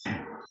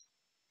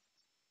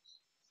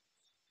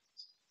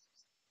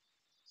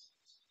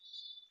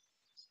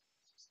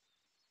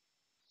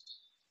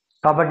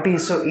 కాబట్టి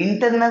so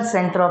internal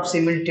centre of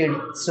similitude,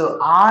 so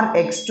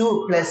R1x2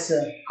 plus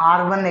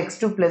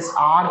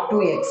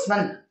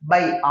R2x1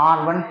 by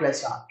R1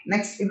 plus R.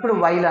 Next ఇప్పుడు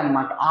వైలు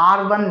అనమాట.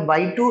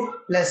 R1y2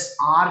 plus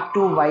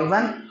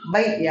R2y1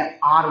 by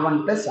R1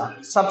 plus R.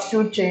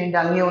 Substitute చేయండి,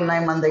 అన్నీ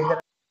ఉన్నాయి మన దగ్గర.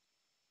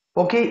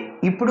 ఓకే,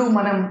 ఇప్పుడు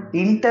మనం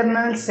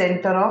internal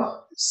centre of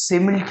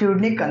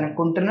సిమిలిట్యూడ్ని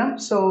కనుక్కుంటున్నాం.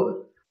 So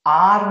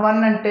R1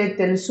 అంటే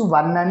తెలుసు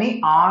 1 అని,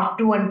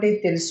 R2 అంటే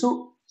తెలుసు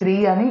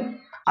 3 అని.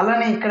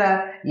 అలానే ఇక్కడ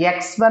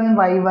x1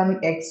 y1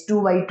 x2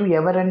 y2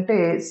 ఎవరంటే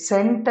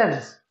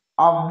centres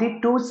of the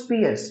two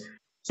spheres.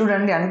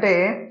 చూడండి, అంటే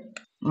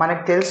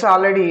మనకు తెలుసు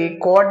ఆల్రెడీ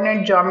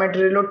కోఆర్డినేట్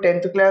జామెట్రీలో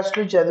 10th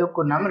క్లాస్లో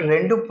చదువుకున్నాం.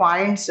 రెండు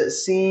పాయింట్స్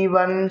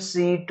C1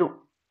 C2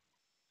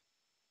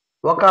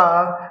 ఒక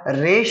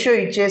రేషియో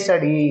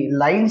ఇచ్చేసాడు. ఈ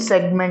line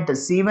segment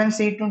C1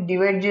 C2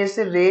 divide చేసి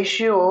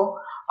రేషియో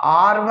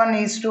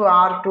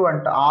R1:R2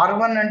 అంట.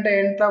 R1 అంటే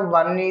ఎంత,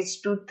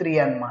 1:3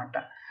 అనమాట.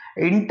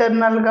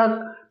 ఇంటర్నల్గా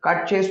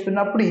కట్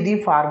చేస్తున్నప్పుడు ఇది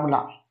ఫార్ములా.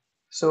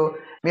 సో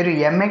మీరు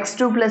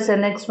mx2 plus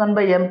nx1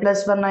 by m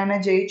plus 1 అయినా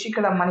చేయొచ్చు.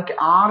 ఇక్కడ మనకి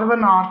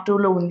r1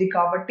 r2లో ఉంది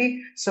కాబట్టి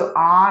so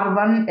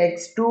r1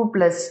 x2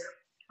 plus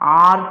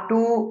r2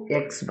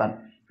 x1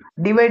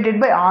 divided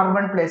by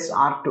r1 plus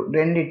r2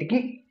 రెండిటికి.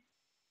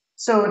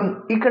 సో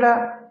ఇక్కడ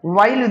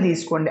వైలు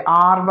తీసుకోండి,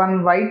 r1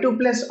 y2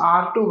 plus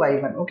r2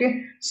 y1. Okay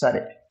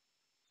సరే,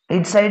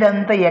 ఇటు సైడ్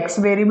అంతా ఎక్స్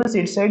వేరియబుల్స్,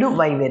 ఇటు సైడ్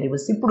వై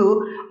వేరియబుల్స్. ఇప్పుడు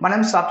మనం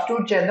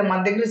సబ్స్టిట్యూట్ చేద్దాం. మన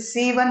దగ్గర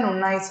C1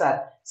 ఉన్నాయి సార్.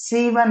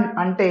 C1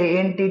 అంటే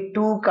ఏంటి,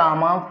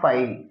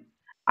 2,5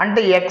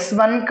 అంటే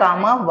x1,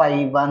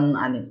 y1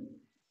 అని.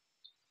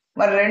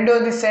 మరి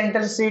రెండోది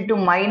సెంటర్ C2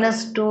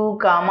 -2,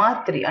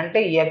 3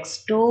 అంటే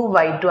x2,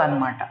 y2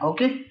 అనమాట.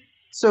 ఓకే,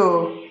 సో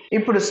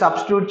ఇప్పుడు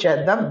సబ్స్టిట్యూట్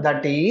చేద్దాం.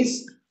 దట్ ఈస్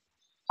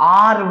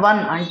R1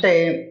 అంటే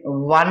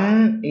 1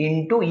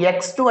 ఇంటూ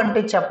x2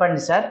 అంటే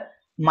చెప్పండి సార్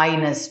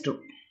 -2.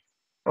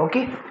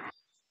 ఓకే,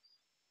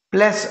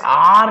 ప్లస్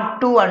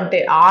R2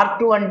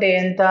 అంటే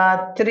ఎంత,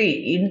 3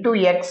 ఇంటూ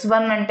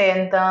x1 అంటే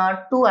ఎంత,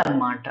 2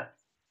 అన్నమాట.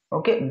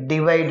 Okay,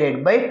 divided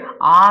by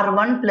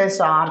R1 plus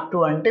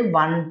R2 అంటే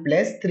 1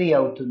 ప్లస్ 3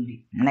 అవుతుంది.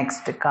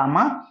 నెక్స్ట్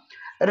కామా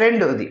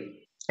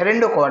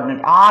రెండో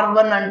కోఆర్డినేట్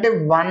R1 అంటే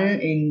 1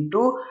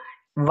 ఇంటూ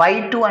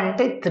y2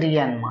 అంటే 3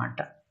 అన్నమాట.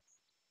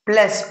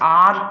 ప్లస్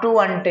R2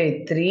 అంటే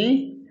 3,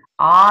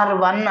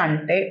 R1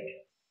 అంటే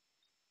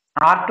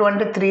R2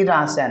 అంటే 3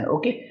 రాశాను.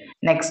 ఓకే,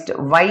 నెక్స్ట్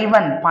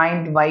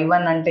పాయింట్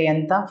y1 అంటే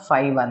ఎంత,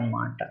 5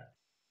 అన్నమాట.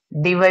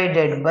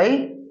 Divided by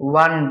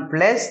 1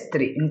 plus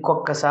 3.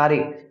 ఇంకొకసారి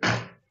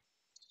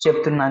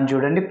చెప్తున్నాను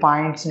చూడండి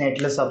పాయింట్స్ని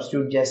ఎట్లా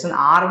సబ్స్టిట్యూట్ చేస్తాను.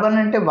 R1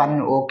 అంటే 1,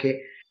 ఓకే,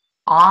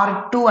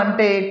 R2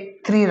 అంటే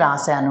 3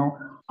 రాశాను,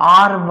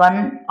 R1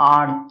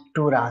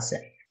 R2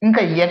 రాశాను.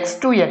 ఇంకా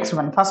x2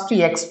 x1, ఫస్ట్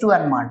x2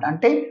 అన్నమాట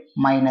అంటే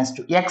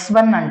 -2,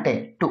 x1 అంటే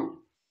 2.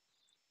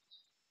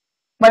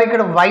 మరి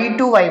ఇక్కడ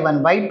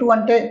y2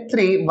 అంటే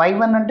 3,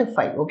 y1 అంటే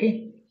 5. ఓకే,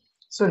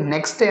 సో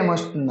నెక్స్ట్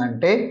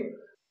ఏమొస్తుందంటే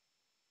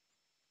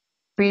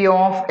p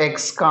of x,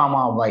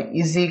 y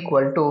is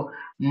equal to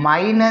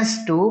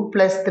 -2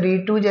 plus 3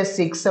 2 just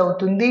 6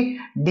 అవుతుంది,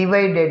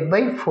 డివైడెడ్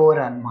బై 4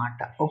 అన్నమాట.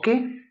 ఓకే,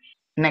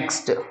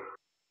 నెక్స్ట్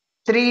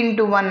 3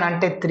 ఇంటూ 1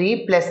 అంటే 3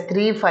 ప్లస్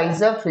 3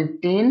 5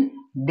 15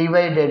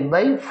 డివైడెడ్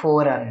బై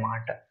 4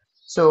 అన్నమాట.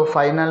 సో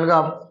ఫైనల్గా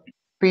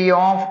p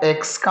of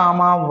x,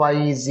 y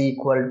is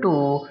equal to,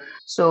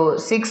 so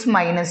 6 -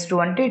 2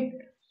 అంటే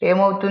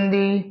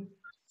ఏమవుతుంది,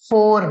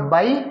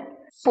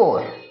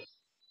 4/4.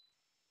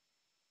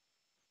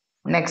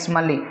 నెక్స్ట్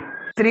మళ్ళీ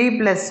 3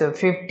 ప్లస్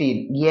 15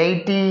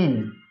 18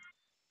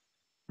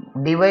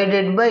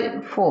 డివైడెడ్ బై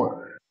 4.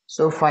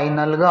 సో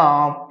ఫైనల్గా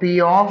p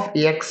of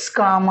x,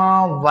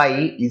 y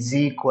is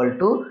equal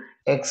to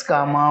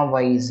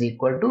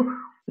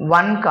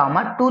 1,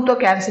 2తో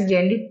క్యాన్సిల్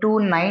చేయండి. 2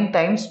 9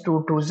 times 2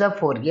 2s are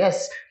 4.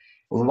 Yes,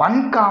 1,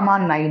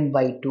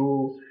 9/2.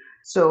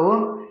 So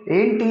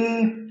ఏంటి,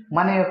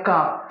 మన యొక్క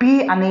P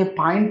అనే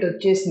పాయింట్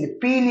వచ్చేసింది.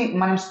 Pని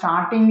మనం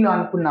స్టార్టింగ్లో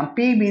అనుకున్నాం, P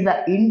be the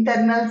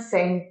internal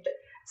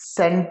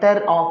centre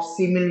of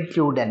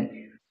similitude అని.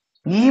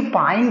 ఈ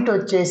పాయింట్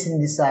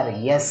వచ్చేసింది సార్.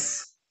 ఎస్,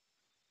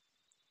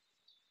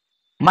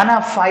 మన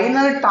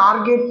final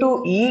target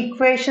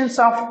equations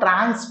of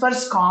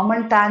transfers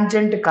common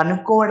tangent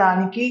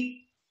కనుక్కోవడానికి.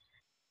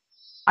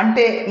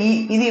 అంటే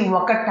ఇది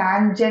ఒక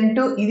టాంజెంట్,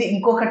 ఇది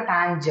ఇంకొక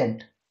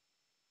టాంజెంట్,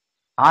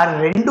 ఆ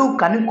రెండు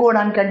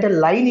కనుక్కోవడానికి, అంటే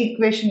లైన్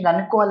ఈక్వేషన్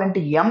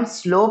కనుక్కోవాలంటే m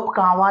స్లోప్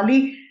కావాలి,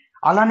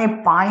 అలానే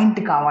పాయింట్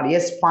కావాలి.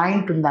 ఎస్,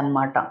 పాయింట్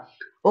ఉందన్నమాట.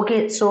 ఓకే,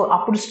 సో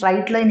అప్పుడు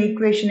స్ట్రైట్ లైన్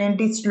ఈక్వేషన్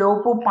ఏంటి,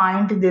 స్లోప్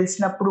పాయింట్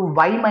తెలిసినప్పుడు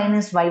y -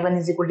 y1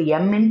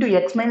 = m into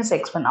x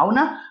 - x1.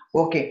 అవునా?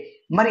 ఓకే,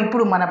 మరి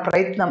ఇప్పుడు మన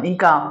ప్రయత్నం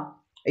ఇంకా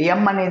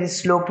m అనేది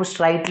స్లోప్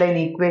స్ట్రైట్ లైన్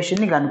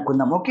ఈక్వేషన్ ని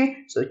కనుక్కుందాం. ఓకే,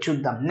 సో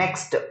చూద్దాం.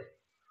 నెక్స్ట్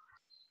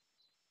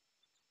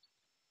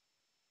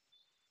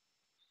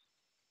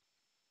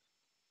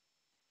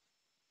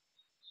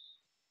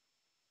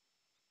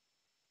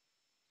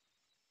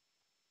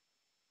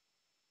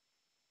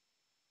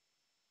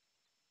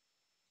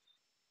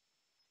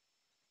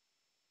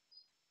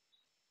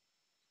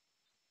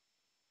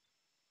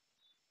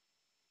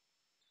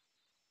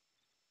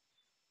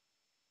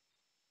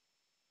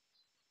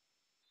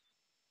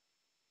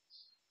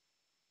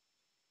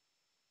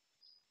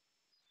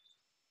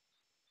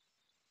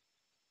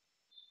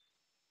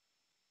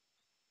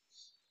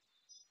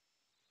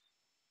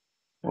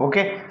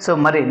ఓకే, సో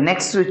మరి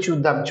నెక్స్ట్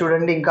చూద్దాం.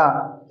 చూడండి, ఇంకా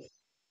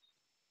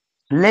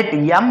let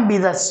m be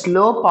the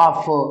slope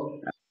of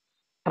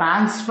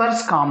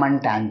transfers common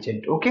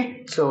tangent. Okay,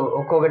 so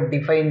ఒక్కొక్కటి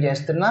డిఫైన్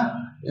చేస్తున్నా.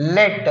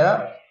 Let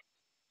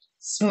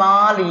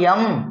small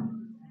m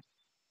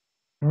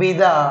be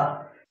the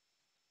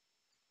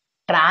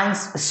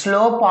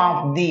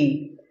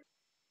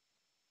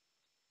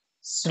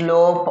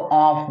slope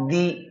of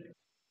the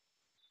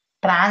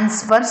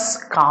transverse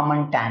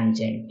common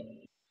tangent.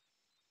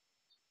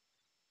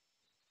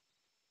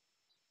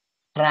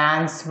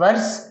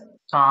 Transverse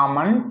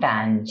common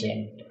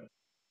tangent.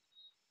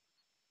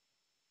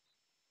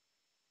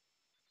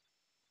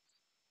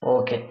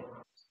 Okay,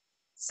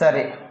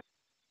 సరే,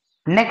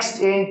 next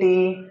ఏంటి,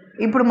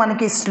 ఇప్పుడు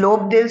మనకి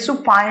స్లోప్ తెలుసు,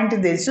 పాయింట్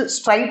తెలుసు,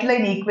 స్ట్రైట్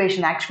లైన్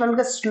ఈక్వేషన్.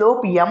 యాక్చువల్గా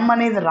slope ఎం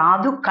అనేది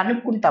రాదు,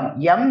 కనుక్కుంటాం,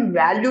 ఎం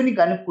వాల్యూని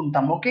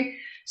కనుక్కుంటాం. ఓకే,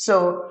 సో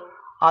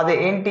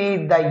అదేంటి,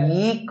 ద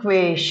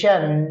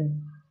ఈక్వేషన్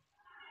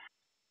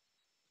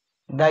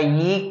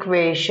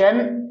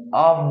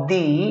ఆఫ్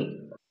ది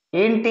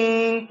ఏంటి,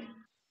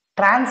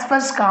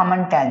 ట్రాన్స్ఫర్స్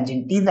కామన్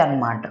టాంజెంట్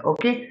ఇదన్నమాట.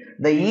 Okay,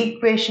 the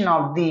equation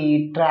of the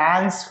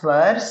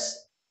transfers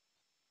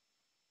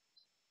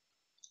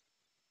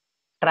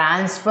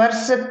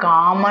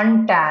common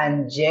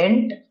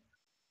tangent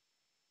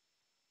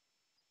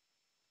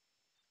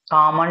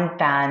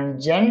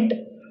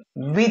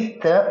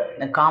with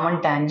common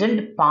tangent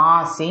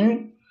passing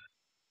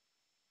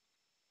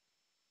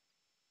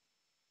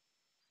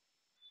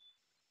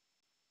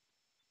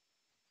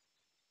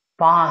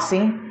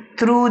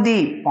through the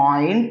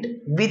point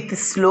with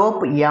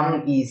slope m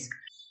is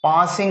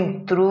passing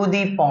through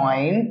the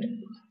point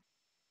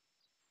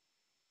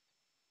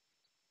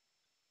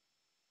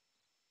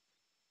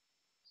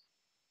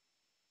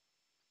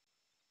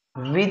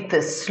with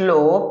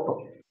slope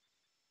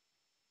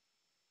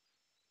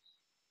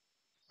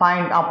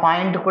point. ఆ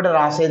point కూడా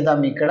రాసేద్దాం.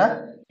 ఇక్కడ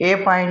ఏ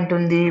point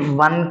ఉంది,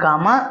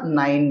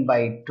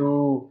 1,9/2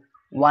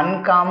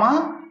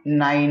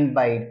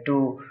 1,9/2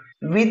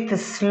 with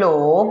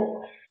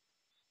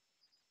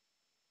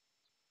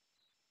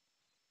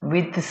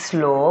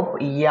slope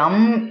m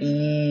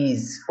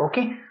is.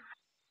 Okay,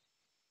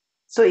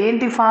 so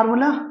ఏంటి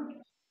formula,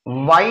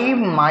 y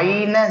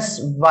minus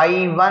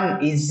y1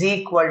 is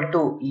equal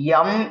to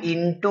m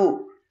into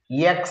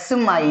x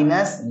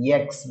minus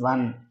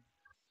x1.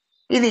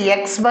 ఇది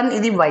x1,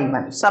 ఇది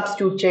y1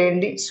 substitute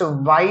చేయండి. So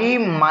y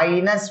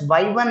minus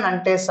y1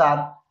 అంటే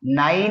sir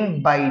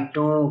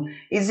 9/2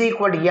 is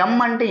equal m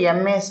అంటే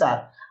MA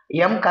sir,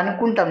 m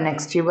కనుక్కుంటాం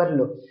next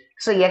చివర్లో.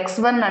 So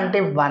x1 అంటే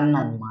 1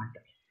 అన్నమాట.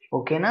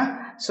 ఓకేనా,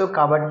 సో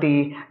కాబట్టి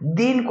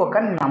దీనికి ఒక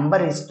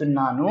నంబర్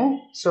ఇస్తున్నాను.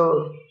 సో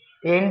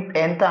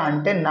ఎంత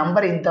అంటే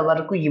నంబర్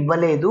ఇంతవరకు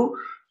ఇవ్వలేదు,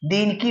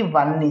 దీనికి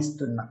 1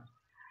 ఇస్తున్నా.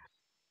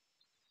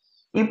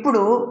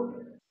 ఇప్పుడు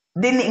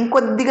దీన్ని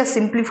ఇంకొద్దిగా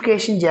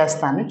సింప్లిఫికేషన్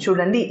చేస్తాను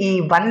చూడండి. ఈ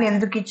 1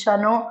 ఎందుకు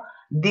ఇచ్చానో,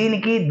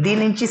 దీని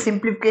నుంచి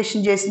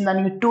సింప్లిఫికేషన్ చేసిన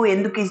దానికి 2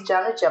 ఎందుకు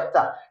ఇచ్చానో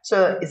చెప్తా. సో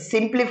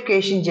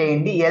సింప్లిఫికేషన్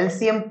చేయండి,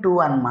 ఎల్సిఎం 2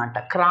 అన్నమాట.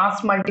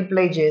 క్రాస్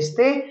మల్టిప్లై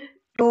చేస్తే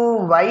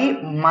 2y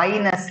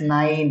minus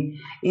 9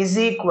 is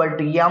equal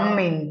to m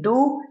into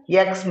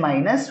x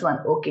minus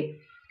 1. Okay,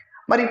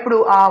 మరి ఇప్పుడు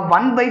ఆ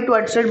 1/2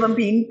 అటు సైడ్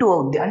పంపి ఇంటూ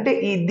అవుద్ది, అంటే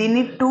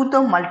దీన్ని 2తో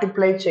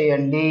మల్టిప్లై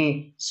చేయండి.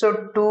 So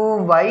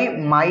 2y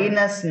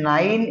minus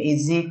 9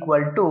 is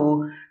equal to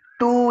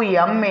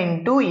 2m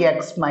into x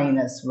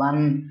minus 1.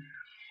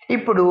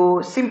 ఇప్పుడు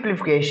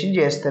సింప్లిఫికేషన్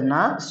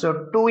చేస్తున్నా. So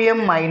 2m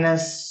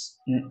minus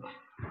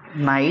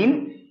 9,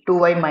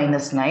 2y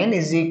minus 9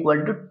 is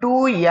equal to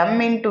 2m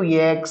into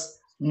x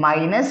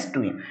minus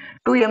 2m.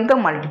 2mతో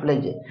multiply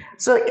చేయి.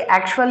 సో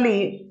యాక్చువల్లీ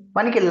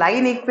మనకి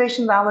లైన్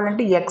ఈక్వేషన్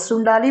రావాలంటే x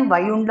ఉండాలి,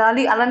 y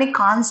ఉండాలి, అలానే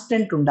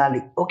constant ఉండాలి.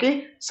 Okay,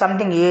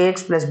 something ax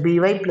plus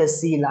by plus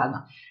c లాగా.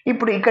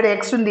 ఇప్పుడు ఇక్కడ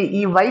x ఉంది,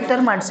 ఈ y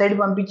టర్మ్ అటు సైడ్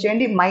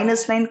పంపించేయండి,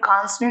 మైనస్ 9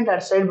 కాన్స్టెంట్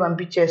అటు side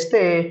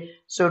పంపించేస్తే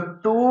so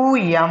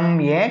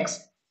 2mx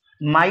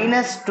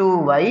minus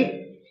 2y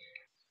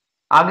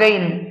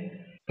again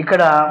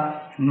ఇక్కడ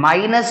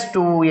minus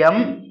 2m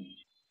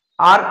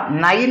are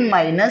 9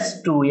 minus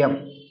 2m.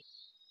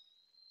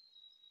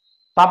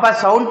 పాప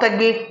సౌండ్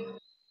తగ్గి,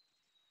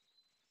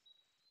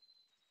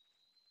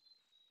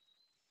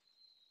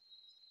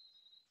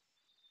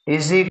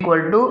 ఈజ్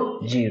ఈక్వల్ టు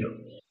 0.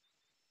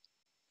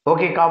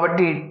 ఓకే,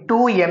 కాబట్టి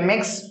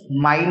 2mx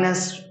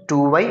మైనస్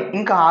 2y,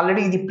 ఇంకా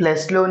ఆల్రెడీ ఇది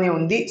ప్లస్లోనే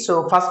ఉంది. సో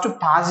ఫస్ట్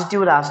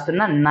పాజిటివ్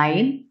రాస్తున్నా,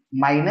 9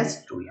 minus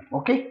 2m.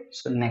 Okay,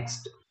 so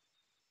next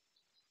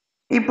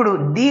ఇప్పుడు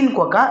దీనికి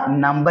ఒక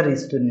నంబర్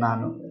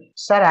ఇస్తున్నాను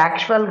సార్.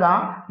 యాక్చువల్గా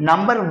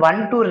నంబర్ 1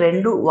 to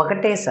 2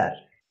 ఒకటే సార్,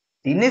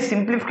 దీన్నే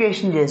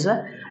సింప్లిఫికేషన్ చేసా.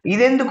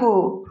 ఇదెందుకు,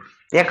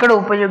 ఎక్కడ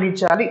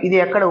ఉపయోగించాలి, ఇది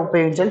ఎక్కడ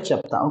ఉపయోగించాలి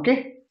చెప్తా. ఓకే,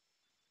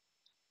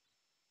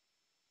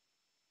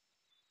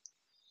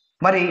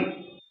 మరి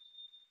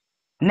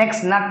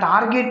నెక్స్ట్ నా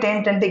టార్గెట్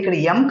ఏంటంటే ఇక్కడ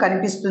m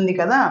కనిపిస్తుంది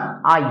కదా,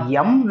 ఆ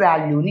m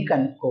వాల్యూని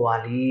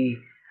కనుక్కోవాలి.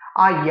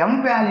 ఆ m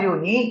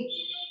వాల్యూని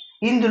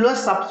ఇందులో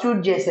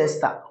సబ్స్టిట్యూట్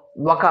చేసేస్తా,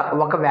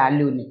 ఒక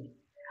వాల్యూని.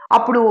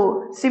 అప్పుడు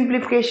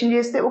సింప్లిఫికేషన్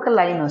చేస్తే ఒక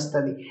లైన్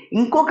వస్తుంది.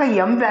 ఇంకొక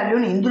m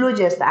వాల్యూని ఇందులో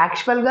చేస్తా.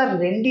 యాక్చువల్గా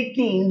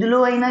రెండింటిని ఇందులో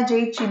అయినా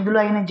చేయొచ్చు, ఇందులో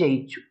అయినా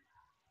చేయొచ్చు.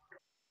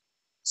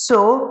 సో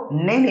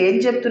నేను ఏం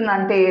చెప్తున్నా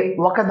అంటే,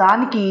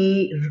 ఒకదానికి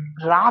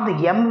రాదు,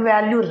 m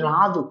వాల్యూ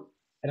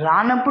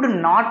రానప్పుడు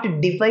నాట్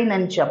డిఫైన్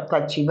అని చెప్తా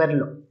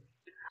చివర్లో.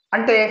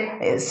 అంటే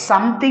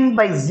సంథింగ్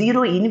బై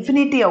 0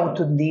 ఇన్ఫినిటీ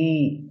అవుతుంది.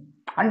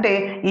 అంటే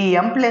ఈ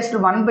m ప్లస్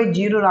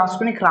 1/0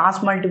 రాసుకుని క్రాస్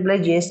మల్టిప్లై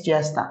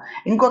చేస్తా.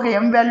 ఇంకొక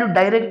m వాల్యూ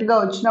డైరెక్ట్గా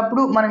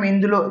వచ్చినప్పుడు మనం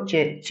ఇందులో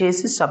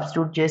చేసి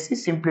సబ్స్టిట్యూట్ చేసి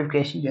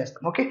సింప్లిఫికేషన్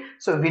చేస్తాం. ఓకే,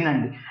 సో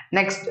వినండి.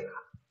 నెక్స్ట్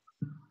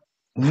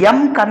m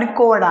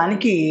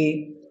కనుక్కోవడానికి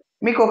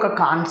మీకు ఒక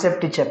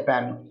కాన్సెప్ట్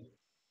చెప్పాను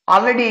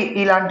ఆల్రెడీ.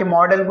 ఇలాంటి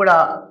మోడల్ కూడా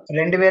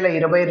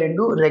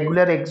 2022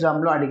 రెగ్యులర్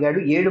ఎగ్జామ్లో అడిగాడు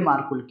 7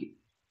 మార్కులకి.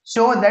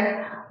 So that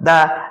the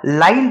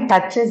line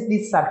touches the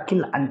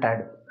circle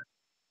అంటాడు.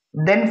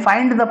 Then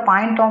find the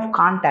point of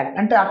contact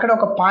అంటే అక్కడ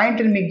ఒక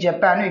పాయింట్ మీకు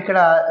చెప్పాను, ఇక్కడ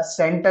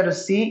సెంటర్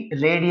సి,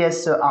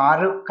 రేడియస్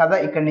ఆర్ కదా,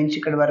 ఇక్కడ నుంచి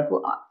ఇక్కడ వరకు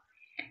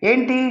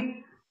ఏంటి,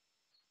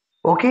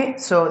 ఓకే.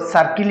 సో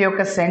సర్కిల్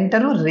యొక్క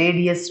సెంటర్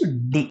రేడియస్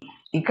డి,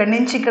 ఇక్కడ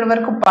నుంచి ఇక్కడ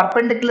వరకు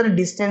పర్పెండిక్యులర్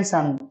డిస్టెన్స్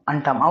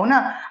అంటాం, అవునా.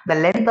 The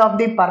length of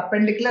the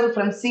perpendicular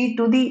from C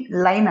to the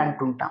line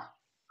అంటుంటాం.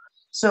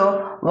 సో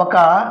ఒక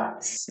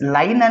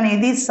లైన్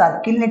అనేది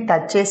సర్కిల్ ని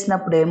టచ్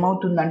చేసినప్పుడు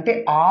ఏమవుతుందంటే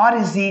are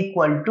is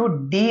equal to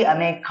D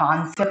అనే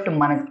కాన్సెప్ట్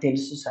మనకు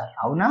తెలుసు సార్,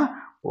 అవునా.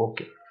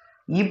 ఓకే,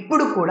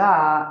 ఇప్పుడు కూడా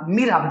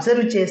మీరు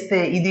అబ్జర్వ్ చేస్తే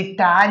ఇది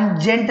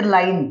టాంజెంట్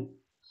లైన్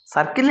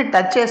సర్కిల్ ని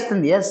టచ్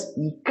చేస్తుంది. ఎస్,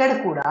 ఇక్కడ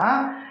కూడా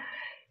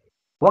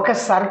ఒక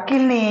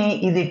సర్కిల్ ని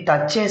ఇది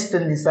టచ్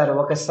చేస్తుంది సార్,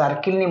 ఒక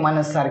సర్కిల్ ని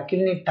మన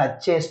సర్కిల్ ని టచ్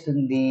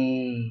చేస్తుంది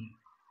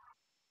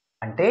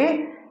అంటే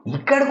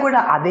ఇక్కడ కూడా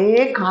అదే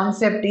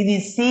కాన్సెప్ట్. ఇది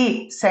సి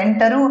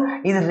సెంటరు,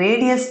 ఇది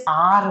రేడియస్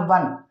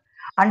R1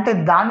 అంటే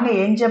దాన్ని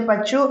ఏం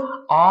చెప్పచ్చు,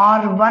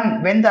 R1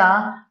 when the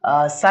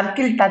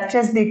circle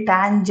touches the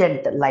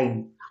tangent line,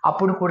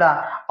 అప్పుడు కూడా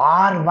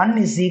R1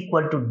 is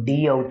equal to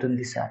D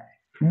అవుతుంది సార్.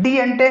 డి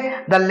అంటే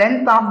the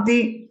length of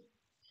the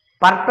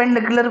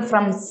perpendicular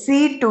from C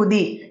to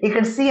the,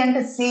 ఇక్కడ సి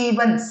అంటే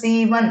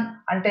C1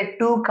 అంటే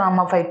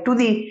 2,5 to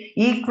the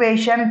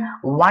equation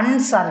 1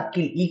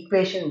 circle,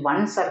 equation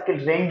 1 circle,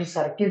 2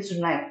 circles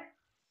ఉన్నాయి,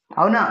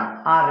 అవునా.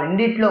 ఆ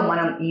రెండిట్లో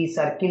మనం ఈ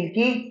సర్కిల్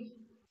కి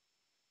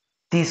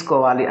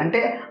తీసుకోవాలి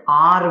అంటే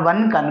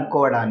R1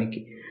 కనుక్కోవడానికి.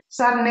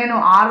 సార్ నేను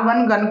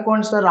R1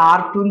 కనుక్కోండి సార్,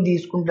 R2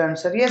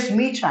 తీసుకుంటాను సార్. ఎస్,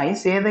 మీ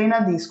చాయిస్ ఏదైనా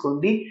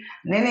తీసుకోండి.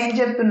 నేను ఏం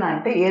చెప్తున్నా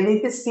అంటే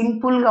ఏదైతే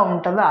సింపుల్ గా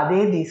ఉంటుందో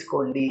అదే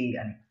తీసుకోండి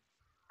అని.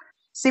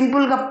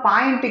 సింపుల్ గా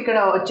పాయింట్ ఇక్కడ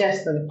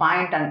వచ్చేస్తుంది,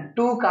 పాయింట్ అంటే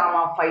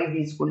 2,5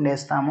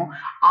 తీసుకునేస్తాము.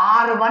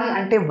 R1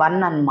 అంటే 1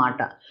 అన్నమాట.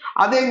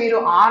 అదే మీరు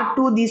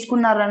R2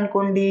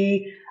 తీసుకున్నారనుకోండి,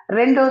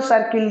 రెండో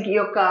సర్కిల్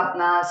యొక్క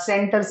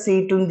సెంటర్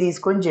C2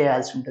 తీసుకొని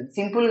చేయాల్సి ఉంటుంది.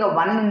 సింపుల్ గా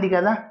 1 ఉంది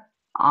కదా,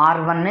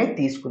 R1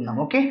 తీసుకుందాం.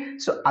 ఓకే,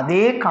 సో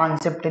అదే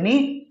కాన్సెప్ట్ ని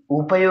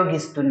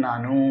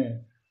ఉపయోగిస్తున్నాను,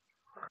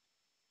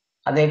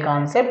 అదే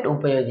కాన్సెప్ట్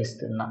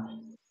ఉపయోగిస్తున్నా.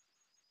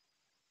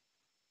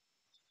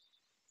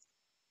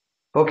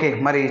 ఓకే,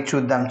 మరి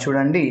చూద్దాం,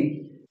 చూడండి.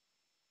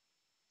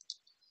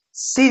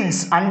 సిన్స్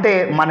అంటే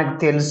మనకు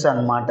తెలుసు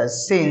అన్నమాట.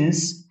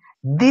 Since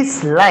this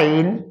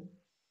line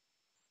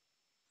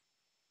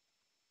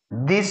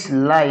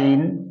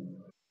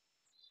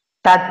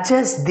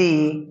touches the,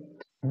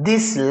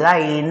 this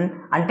line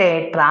అంటే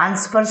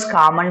transfers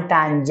common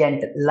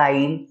tangent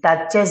line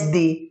touches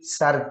the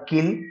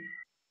circle,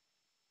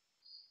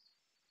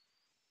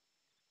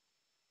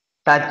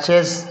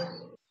 touches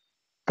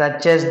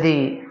the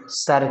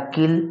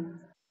circle.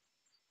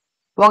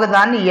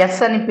 ఒకదాన్ని ఎస్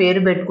అని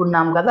పేరు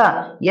పెట్టుకున్నాం కదా,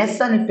 ఎస్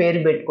అని పేరు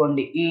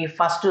పెట్టుకోండి. ఈ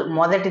ఫస్ట్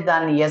మొదటి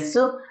దాన్ని ఎస్,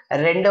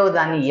 రెండవ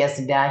దాన్ని ఎస్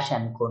డాష్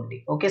అనుకోండి.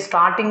 ఓకే,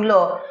 స్టార్టింగ్ లో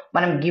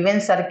మనం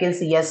గివెన్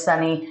సర్కిల్స్ ఎస్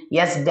అని,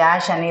 ఎస్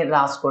డాష్ అని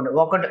రాసుకోండి.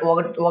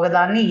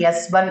 ఒకదాన్ని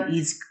S1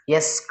 is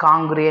yes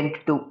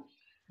congruent to,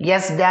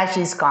 yes dash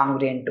is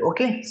congruent.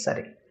 Okay,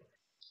 సరే.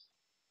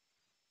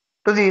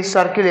 To the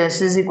circle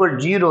yes is equal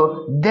 0,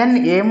 then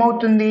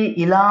ఏమవుతుంది,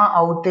 ఇలా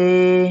అవుతే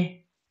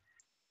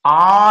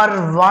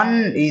R1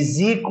 is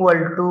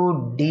equal to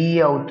D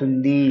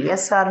అవుతుంది.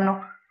 Yes are no?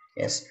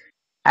 ఎస్.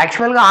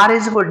 యాక్చువల్గా R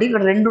ఈజ్ ఈక్వల్ డి,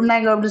 ఇక్కడ రెండు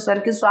ఉన్నాయి కాబట్టి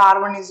circle, so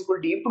R1 is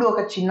equal D. ఇప్పుడు ఒక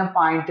చిన్న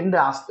పాయింట్ని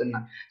రాస్తున్నా,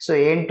 సో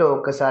ఏంటో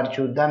ఒకసారి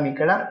చూద్దాం.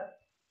 ఇక్కడ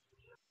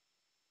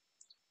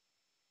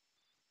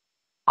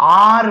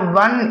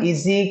R1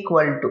 ఈజ్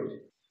ఈక్వల్ టు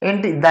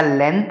ఏంటి, the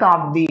length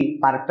of the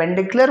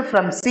perpendicular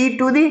from C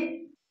to the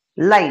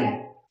line,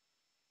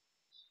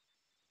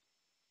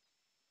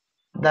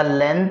 the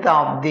length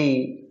of the,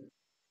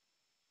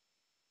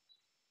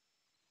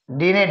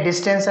 దీనే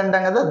distance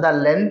అంటాం కదా, the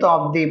length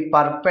of the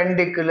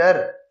perpendicular,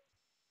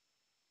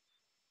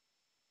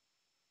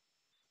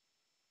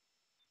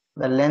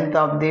 the length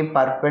of the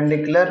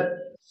perpendicular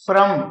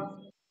from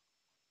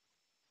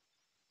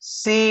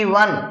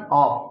C1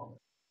 of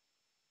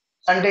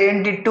అంటే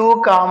ఏంటి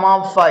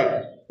 2,5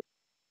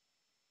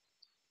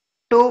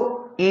 to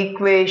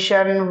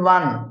equation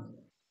 1.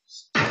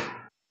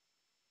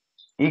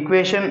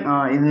 Equation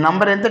ఇది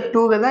number ఎంత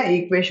 2 కదా,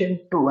 equation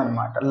 2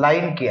 అన్నమాట,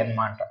 line కి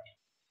అన్నమాట.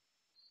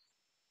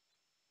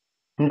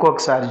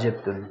 ఇంకొకసారి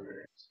చెప్తుంది,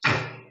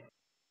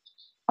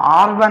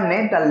 R1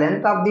 the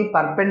length of the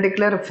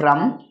perpendicular from,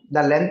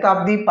 the length of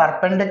the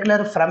perpendicular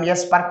from,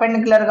 yes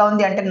perpendicular గా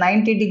ఉంది అంటే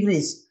 90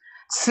 degrees,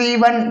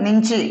 C1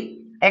 నుంచి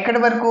ఎక్కడి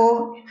వరకు,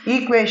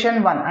 ఈక్వేషన్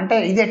 1 అంటే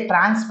ఇదే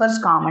ట్రాన్స్ఫర్స్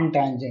కామన్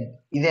టాంజెంట్,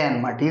 ఇదే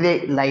అన్నమాట, ఇదే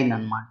లైన్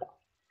అన్నమాట.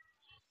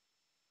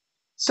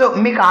 సో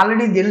మీకు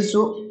ఆల్రెడీ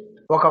తెలుసు,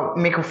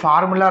 మీకు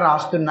ఫార్ములా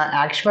రాస్తున్నా.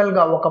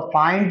 యాక్చువల్గా ఒక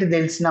పాయింట్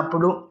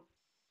తెలిసినప్పుడు,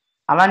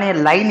 అలానే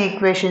లైన్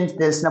ఈక్వేషన్స్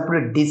తెలిసినప్పుడు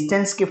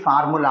డిస్టెన్స్ కి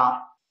formula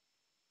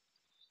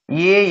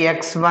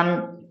ax1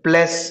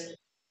 plus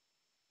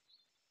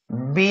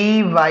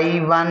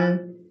by1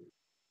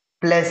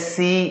 plus c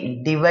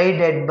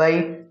divided by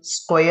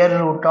square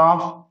root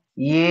of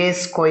a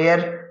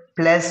square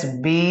plus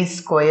b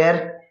square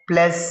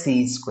plus C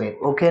square.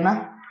 ఓకేనా?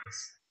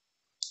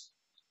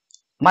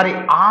 మరి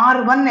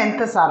R1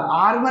 ఎంత సార్?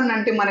 R1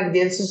 అంటే మనకు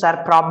తెలుసు సార్,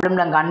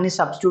 ప్రాబ్లంలో అన్ని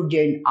సబ్స్టిట్యూట్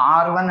చేయండి.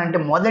 R1 అంటే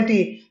మొదటి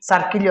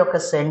సర్కిల్ యొక్క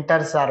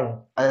centre sir,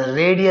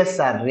 radius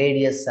sir,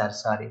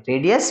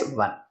 radius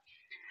 1.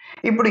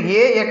 ఇప్పుడు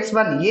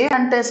AX1, ఏ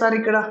అంటే సార్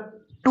ఇక్కడ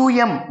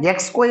 2m, x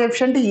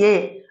coefficient a,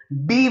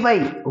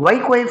 y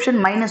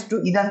coefficient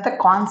 -2, ఇదంతా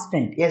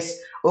కాన్స్టెంట్. Yes,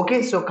 okay.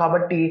 సో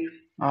కాబట్టి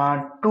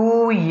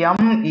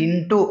 2m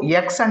ఇంటూ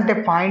x అంటే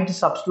పాయింట్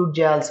సబ్స్టిట్యూట్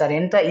చేయాలి సార్.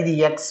 ఎంత ఇది?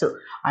 x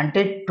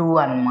అంటే 2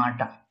 అన్నమాట.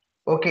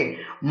 ఓకే,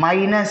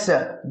 మైనస్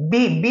b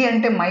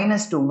అంటే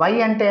 -2, y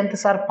అంటే ఎంత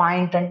సార్?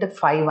 పాయింట్ అంటే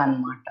 5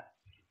 అన్నమాట.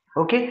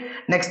 ఓకే,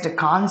 నెక్స్ట్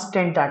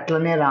కాన్స్టెంట్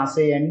అట్లనే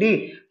రాసేయండి.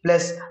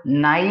 Plus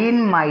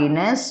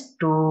 9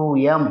 -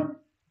 2m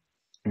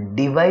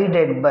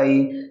divided by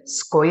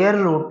square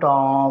root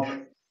of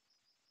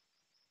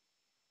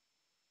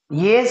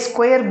A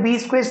square, B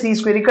square, C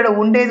square. ఇక్కడ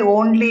ఉండేది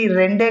ఓన్లీ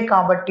రెండే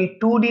కాబట్టి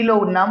 2Dలో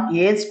ఉన్నాం.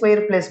 ఏ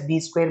స్క్వేర్ ప్లస్ బి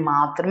స్క్వేర్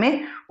మాత్రమే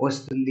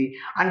వస్తుంది.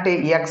 అంటే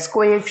ఎక్స్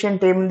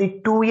కోఎఫిషియంట్ ఏముంది?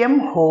 2m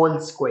whole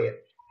square.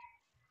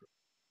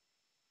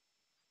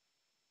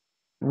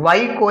 Why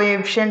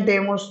coefficient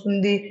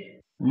ఏమొస్తుంది?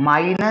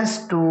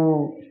 -2.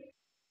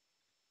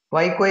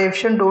 Why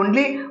coefficient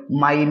only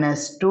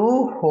 -2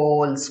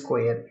 whole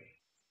square.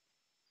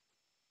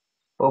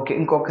 Okay,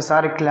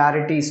 ఇంకొకసారి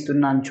క్లారిటీ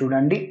ఇస్తున్నాను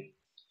చూడండి.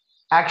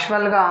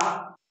 యాక్చువల్గా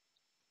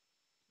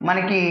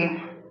మనకి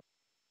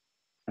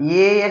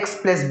a x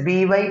plus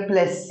b y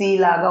plus C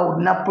లాగా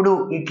ఉన్నప్పుడు,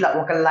 ఇట్లా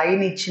ఒక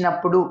లైన్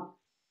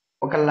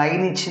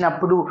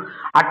ఇచ్చినప్పుడు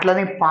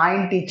అట్లనే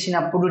పాయింట్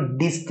ఇచ్చినప్పుడు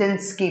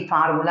డిస్టెన్స్కి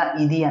ఫార్ములా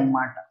ఇది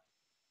అన్నమాట.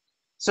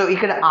 సో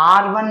ఇక్కడ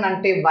R1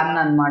 అంటే 1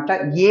 అన్నమాట.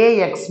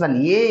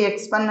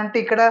 ఏఎక్స్1 అంటే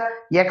ఇక్కడ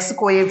ఎక్స్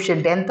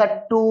కోఎఫిషియంట్ ఎంత?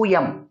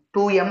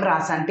 2m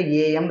రాసా అంటే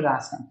am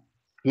రాసాను,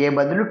 ఏ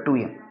బదులు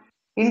 2m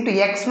ఇంటూ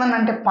x1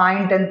 అంటే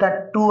పాయింట్ ఎంత?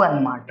 2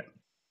 అన్నమాట.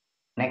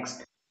 నెక్స్ట్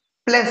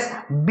ప్లస్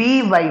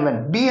by1,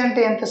 b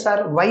అంటే ఎంత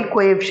సార్? y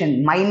కోఎఫిషియంట్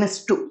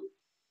 -2,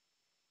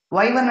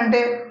 y1 అంటే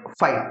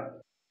 5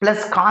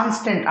 ప్లస్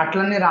కాన్స్టెంట్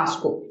అట్లనే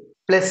రాసుకో,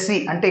 ప్లస్ సి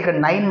అంటే ఇక్కడ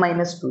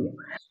 9 - 2m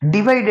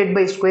divided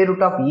by square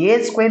root of A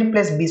square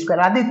plus B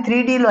square. అదే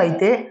 3Dలో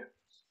అయితే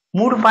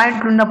 3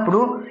 పాయింట్లు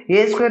ఉన్నప్పుడు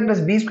ఏ square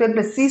plus B square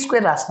plus C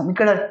square రాస్తాం.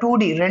 ఇక్కడ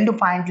 2D 2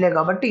 పాయింట్లే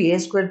కాబట్టి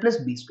ఏ square plus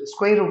B square.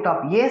 Square root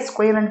of A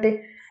square అంటే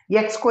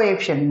ఎక్స్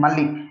కోఎఫిషియంట్,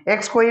 మళ్ళీ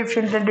ఎక్స్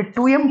కోఎఫిషియంట్ అంటే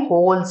 2m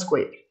whole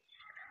square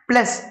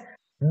plus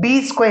B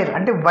square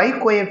అంటే వై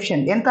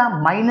కోఎఫిషియంట్ ఎంత?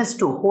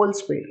 -2 whole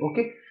square.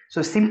 Okay, so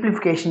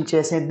simplification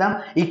చేసేద్దాం.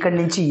 ఇక్కడ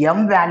నుంచి m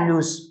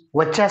వాల్యూస్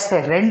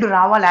వచ్చేస్తాయి, 2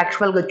 రావాలి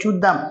యాక్చువల్గా.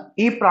 చూద్దాం,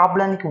 ఈ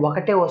ప్రాబ్లంకి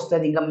ఒకటే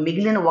వస్తుంది, ఇంకా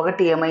మిగిలిన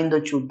ఒకటి ఏమైందో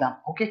చూద్దాం.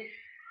 ఓకే,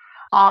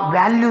 ఆ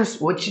వాల్యూస్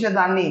వచ్చిన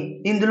దాన్ని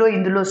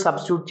ఇందులో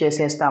సబ్స్టిట్యూట్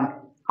చేసేస్తాం.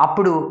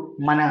 అప్పుడు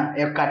మన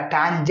యొక్క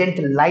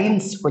టాంజెంట్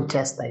లైన్స్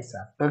వచ్చేస్తాయి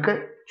సార్. ఓకే,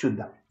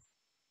 చూద్దాం.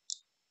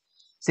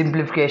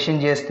 సింప్లిఫికేషన్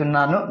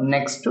చేస్తున్నాను.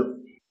 Next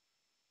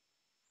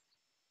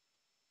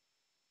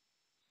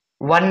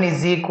 1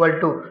 is equal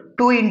to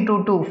 2 into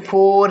 2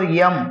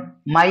 4m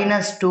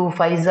minus 2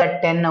 5 are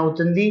 10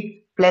 అవుతుంది,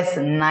 plus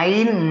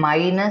 9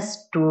 minus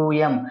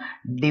 2m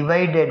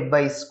divided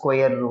by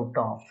square root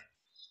of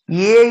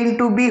a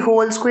into B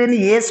whole square ని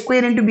a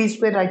square into B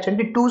square రాయొచ్చు.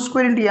 అంటే 2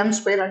 square into m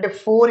square అంటే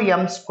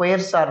 4m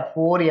square sir,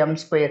 4m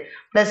square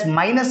plus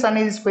minus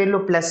అనేది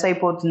స్క్వేర్లో plus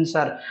అయిపోతుంది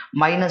sir,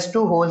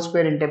 -2 whole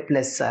square అంటే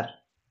plus sir.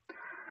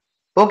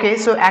 Okay,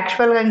 so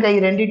యాక్చువల్గా ఇంకా ఈ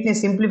రెండింటిని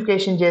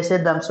సింప్లిఫికేషన్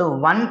చేసేద్దాం. So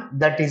 1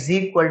 that is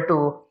equal to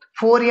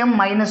 4m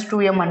 -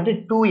 2m అంటే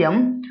 2m,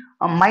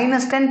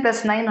 -10 +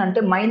 9 అంటే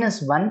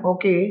 -1.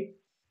 Okay,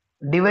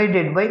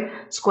 divided by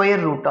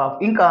square root of,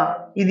 ఇంకా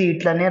ఇది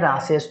ఇట్లనే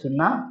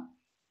రాసేస్తున్నా,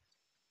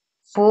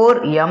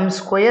 4m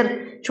స్క్వేర్.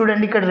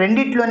 చూడండి, ఇక్కడ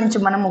రెండిట్లో నుంచి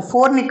మనము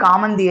 4ని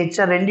కామన్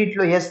తీయచ్చా?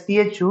 రెండిట్లో ఎస్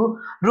తీయచ్చు.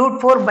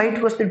 √4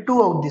 బయటకు వస్తే 2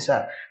 అవుద్ది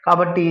సార్.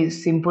 కాబట్టి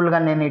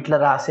సింపుల్గా నేను ఇట్లా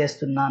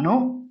రాసేస్తున్నాను,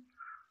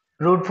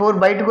 √4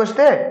 బయటకు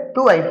వస్తే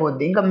 2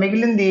 అయిపోద్ది, ఇంకా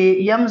మిగిలింది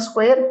m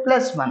స్క్వేర్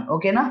ప్లస్ 1.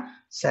 ఓకేనా?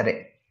 సరే,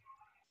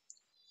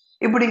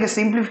 ఇప్పుడు ఇంకా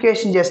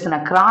సింప్లిఫికేషన్ చేస్తున్నా,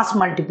 క్రాస్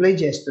మల్టిప్లై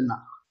చేస్తున్నా.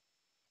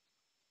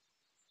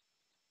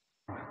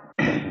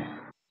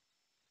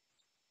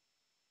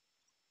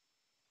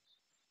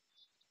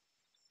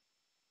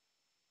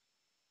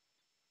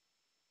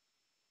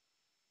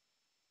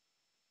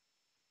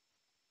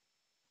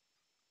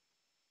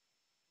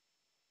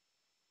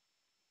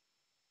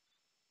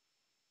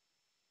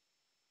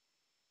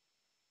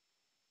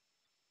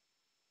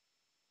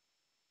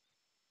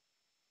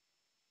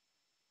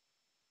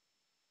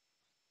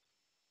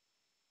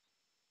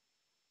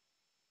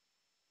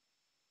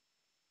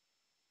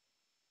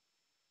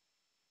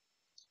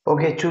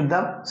 ఓకే,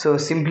 చూద్దాం. సో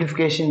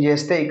సింప్లిఫికేషన్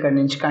చేస్తే ఇక్కడ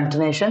నుంచి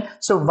continuation.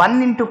 So 1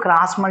 into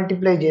cross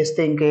multiply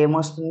చేస్తే ఇంకా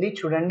ఏమొస్తుంది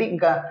చూడండి,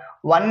 ఇంకా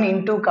 1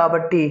 ఇంటూ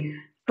కాబట్టి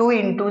 2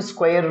 ఇంటూ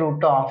స్క్వేర్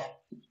రూట్ ఆఫ్,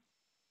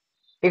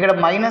 ఇక్కడ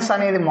మైనస్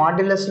అనేది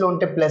మాడ్యులస్లో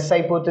ఉంటే ప్లస్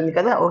అయిపోతుంది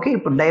కదా. ఓకే,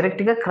 ఇప్పుడు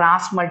డైరెక్ట్గా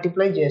క్రాస్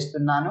మల్టిప్లై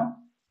చేస్తున్నాను.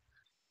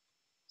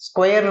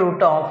 Square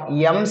root of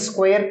m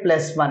square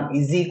plus 1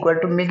 is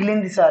equal to,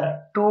 మిగిలింది సార్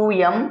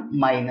 2m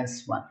 -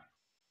 1.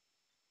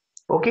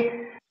 ఓకే,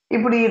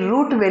 ఇప్పుడు ఈ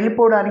రూట్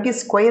వెళ్ళిపోవడానికి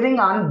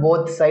స్క్వేరింగ్ ఆన్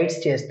బోత్ సైడ్స్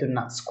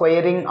చేస్తున్నా,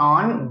 స్క్వేరింగ్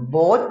ఆన్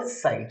బోత్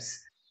సైడ్స్.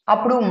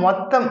 అప్పుడు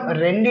మొత్తం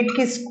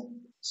రెండిటికి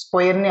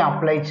స్క్వేర్ని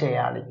అప్లై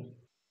చేయాలి.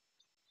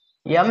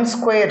 m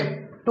square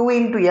 2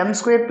 into m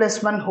square plus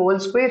 1 whole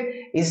square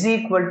is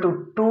equal to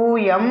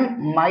 2m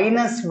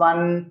minus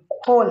 1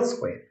 whole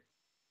square.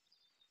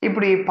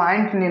 ఇప్పుడు ఈ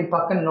పాయింట్ నేను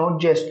పక్కన నోట్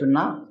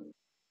చేస్తున్నా.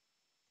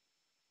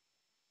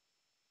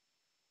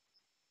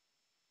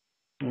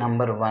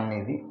 నంబర్ 1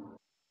 ఇది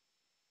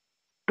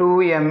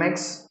 2mx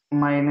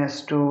minus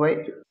 2y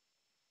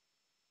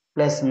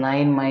plus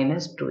 9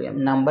 minus 2m.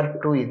 Number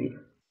 2 ఇది.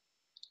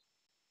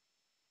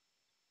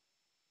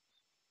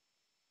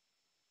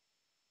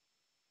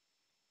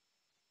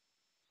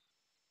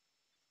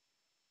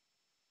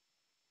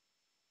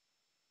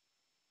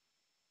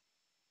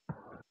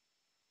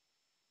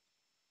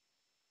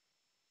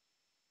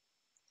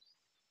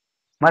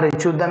 మరి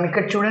చూద్దాం,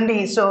 ఇక్కడ చూడండి.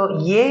 So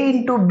a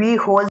into B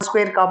whole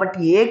square కాబట్టి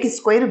ఏకి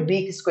స్క్వేర్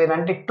బికి స్క్వేర్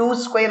అంటే 2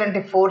 స్క్వేర్ అంటే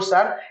 4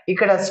 సార్.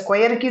 ఇక్కడ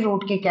స్క్వేర్కి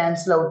రూట్కి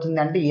క్యాన్సిల్ అవుతుంది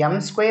అంటే m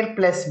square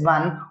plus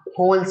 1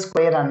 whole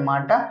square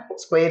అనమాట.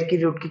 స్క్వేర్కి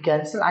రూట్కి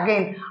cancel.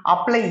 Again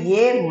apply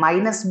a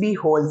minus B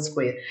whole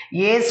square.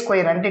 A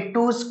square అంటే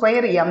 2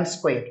 square m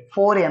square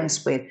 4m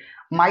square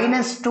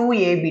minus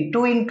 2ab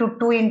 2 into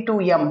 2 into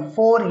m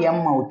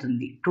 4m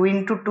అవుతుంది. 2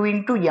 into 2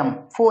 into m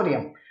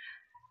 4m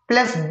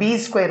plus B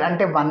square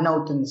అంటే 1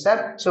 అవుతుంది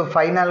sir. So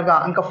ఫైనల్గా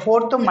ఇంకా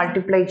 4తో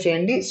multiply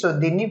చేయండి. So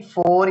దీన్ని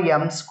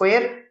 4m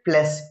square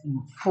plus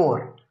 4.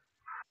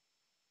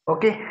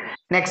 Okay,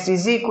 next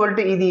is equal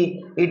to ఇది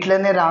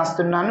ఇట్లనే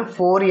రాస్తున్నాను,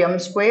 4m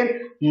square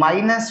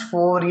minus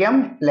 4m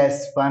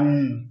plus 1.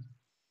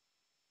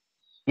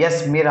 Yes,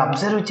 మీరు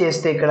అబ్జర్వ్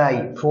చేస్తే ఇక్కడ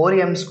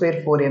 4m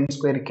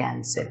స్క్వేర్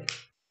క్యాన్సిల్.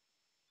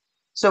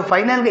 సో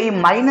ఫైనల్గా ఈ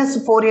మైనస్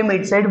 4m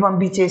ఇటు సైడ్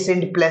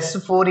పంపించేసేయండి, ప్లస్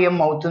 4m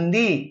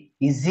అవుతుంది.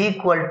 ఈజ్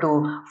ఈక్వల్ టు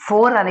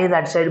 4 అనేది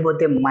అటు సైడ్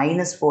పోతే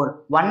మైనస్ 4,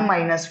 1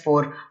 మైనస్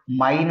 4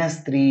 మైనస్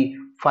 3.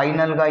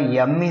 ఫైనల్గా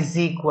m is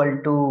equal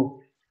to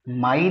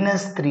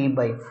minus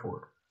 3/4.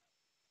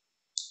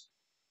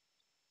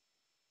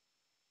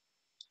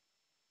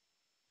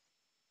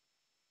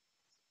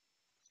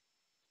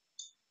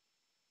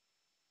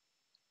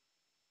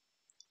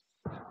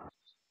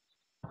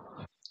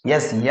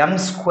 Yes,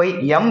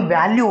 m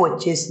value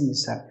వచ్చేసింది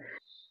సార్.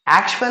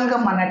 యాక్చువల్గా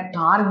మన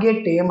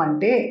టార్గెట్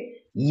ఏమంటే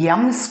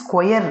m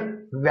స్క్వేర్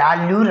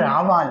వాల్యూ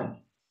రావాలి.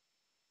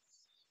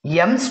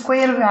 m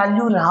స్క్వేర్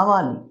వాల్యూ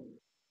రావాలి.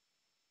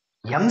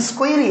 m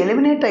స్క్వేర్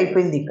ఎలిమినేట్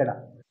అయిపోయింది ఇక్కడ,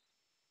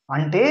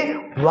 అంటే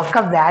ఒక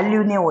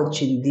వాల్యూనే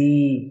వచ్చింది.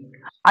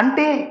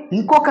 అంటే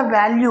ఇంకొక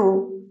వాల్యూ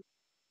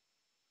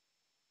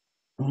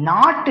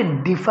నాట్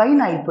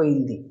డిఫైన్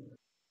అయిపోయింది.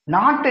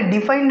 నాట్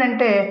డిఫైన్డ్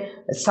అంటే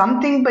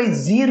something by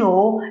 0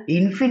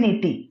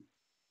 infinity.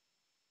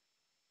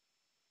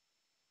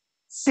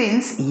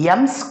 Since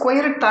m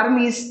square term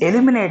is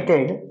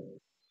eliminated,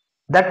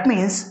 that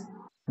means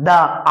the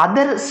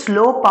other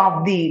slope of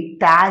the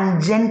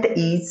tangent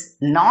is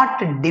not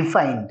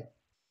defined.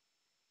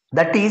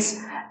 That is,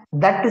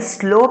 that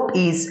slope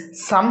is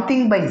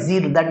something by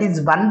 0, that is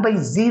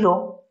 1/0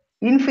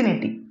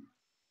 infinity.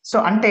 So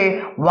ante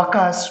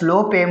oka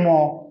slope emo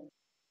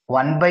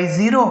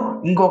 1/0,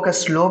 ఇంకొక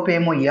slope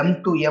ఏమో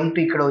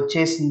m2 ఇక్కడ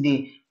వచ్చేసింది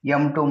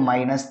m2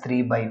 minus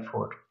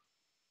 3/4.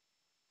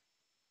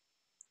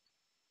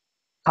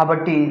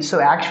 కాబట్టి so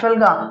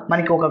యాక్చువల్గా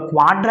మనకి ఒక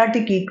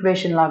quadratic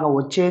equation లాగా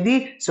వచ్చేది.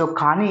 సో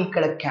కానీ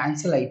ఇక్కడ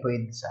క్యాన్సిల్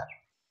అయిపోయింది సార్.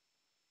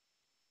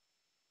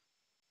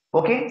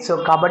 ఓకే, సో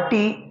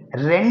కాబట్టి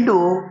 2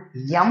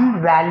 m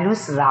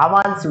వాల్యూస్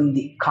రావాల్సి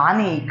ఉంది,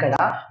 కానీ ఇక్కడ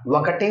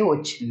ఒకటే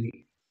వచ్చింది.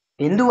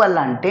 ఎందువల్ల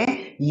అంటే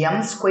m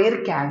స్క్వేర్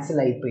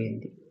క్యాన్సిల్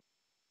అయిపోయింది.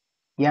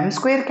 m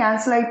స్క్వేర్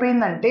క్యాన్సిల్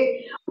అయిపోయిందంటే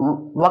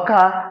ఒక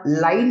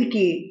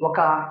లైన్కి ఒక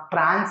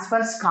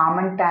ట్రాన్స్వర్స్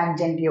కామన్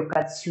టాంజెంట్ యొక్క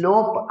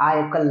స్లోప్, ఆ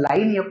యొక్క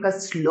లైన్ యొక్క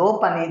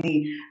స్లోప్ అనేది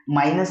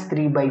మైనస్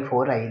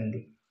 3/4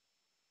 అయింది.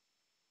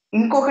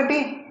 ఇంకొకటి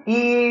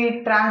ఈ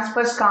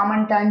ట్రాన్స్వర్స్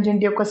కామన్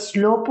టాంజెంట్ యొక్క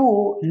స్లోపు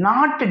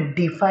నాట్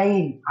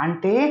డిఫైన్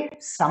అంటే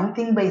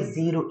సంథింగ్ బై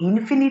 0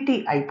 ఇన్ఫినిటీ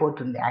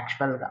అయిపోతుంది.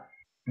 యాక్చువల్గా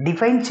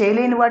డిఫైన్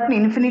చేయలేని వాటిని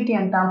ఇన్ఫినిటీ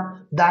అంటాం,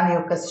 దాని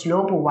యొక్క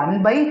స్లోప్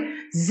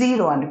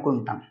 1/0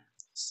 అనుకుంటాం.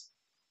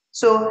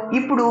 సో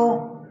ఇప్పుడు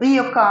ఈ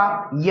యొక్క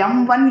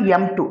m1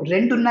 m2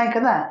 రెండు ఉన్నాయి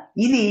కదా,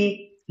 ఇది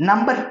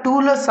నంబర్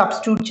 2లో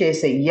సబ్స్టిట్యూట్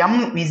చేసే m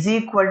is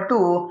equal to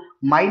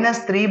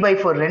minus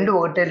 3/4. రెండు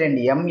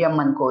ఒకటేలేండి, m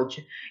అనుకోవచ్చు.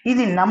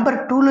 ఇది నంబర్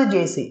 2లో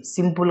చేసి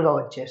సింపుల్గా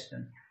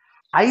వచ్చేస్తుంది.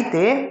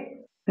 అయితే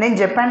నేను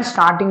చెప్పాను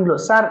స్టార్టింగ్లో,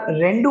 సార్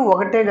రెండు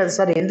ఒకటే కదా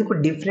సార్, ఎందుకు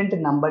డిఫరెంట్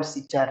నంబర్స్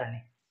ఇచ్చారని.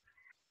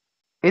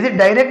 ఇది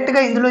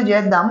డైరెక్ట్గా ఇందులో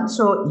చేద్దాం.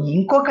 సో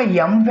ఇంకొక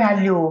m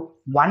వాల్యూ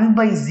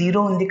 1/0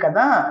 ఉంది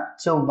కదా,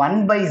 సో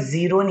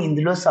 1/0ని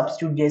ఇందులో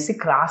సబ్స్టిట్యూట్ చేసి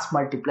క్రాస్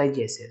మల్టిప్లై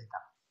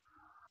చేసేద్దాం.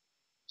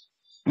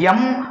 m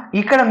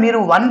ఇక్కడ మీరు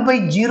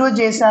 1/0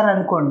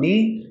 చేశారనుకోండి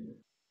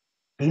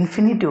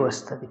ఇన్ఫినిటీ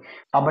వస్తుంది.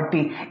 కాబట్టి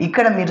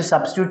ఇక్కడ మీరు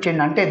సబ్స్టిట్యూట్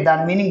చేయండి, అంటే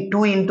దాని meaning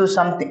 2 into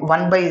something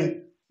 1/0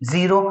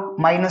 0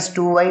 minus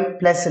 2y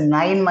plus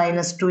 9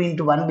 minus 2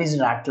 into 1 by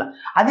 0 అట్లా.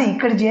 అదే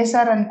ఇక్కడ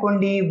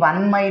చేశారనుకోండి 1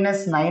 minus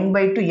 9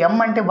 by 2 m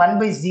అంటే 1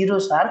 by 0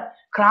 సార్,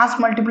 క్రాస్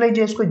మల్టిప్లై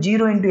చేసుకో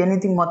 0 ఇంటూ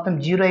ఎనీథింగ్ మొత్తం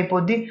 0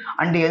 అయిపోద్ది.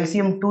 అండ్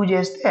ఎల్సిఎం 2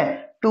 చేస్తే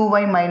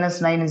 2y minus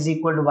 9 is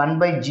equal to 1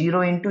 by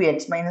 0 into x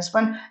minus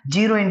 1,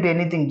 0 into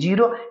anything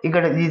 0.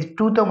 ఇక్కడ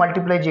 2తో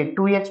మల్టిప్లై చేయి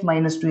 2x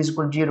minus 2 is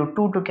equal to 0,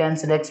 2 to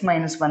cancel, x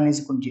minus 1 is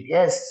equal to 0.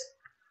 yes,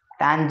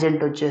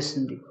 tangent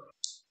వచ్చేసింది.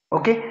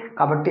 Okay,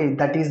 కాబట్టి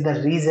that is the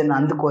reason,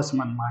 అందుకోసం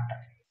అన్నమాట.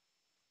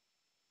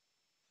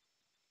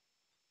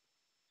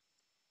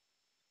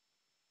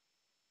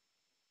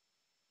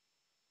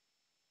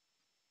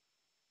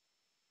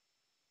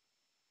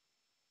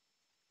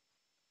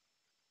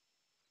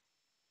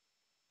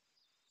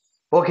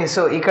 Okay,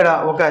 so ఇక్కడ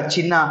ఒక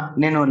చిన్న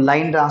నేను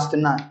లైన్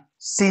రాస్తున్నా.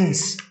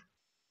 Since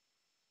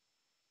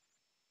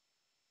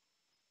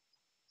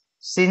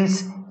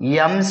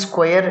m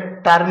square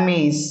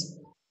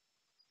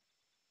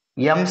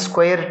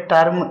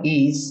term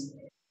is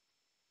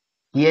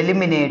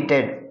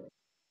eliminated,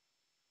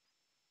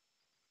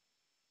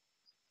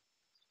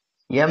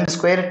 m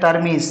square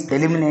term is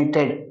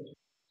eliminated,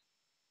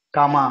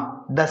 comma,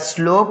 the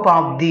slope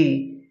of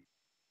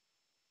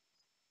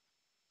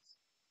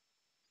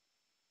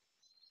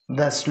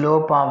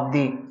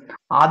the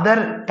other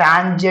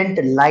tangent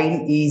line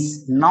is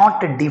not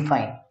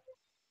defined.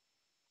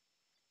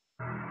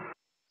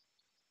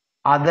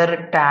 Other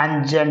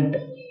tangent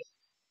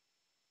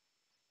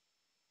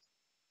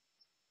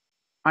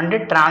అంటే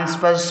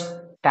transverse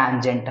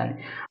tangent అని.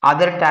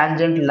 Other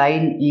tangent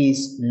line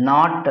is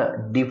not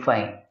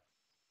define.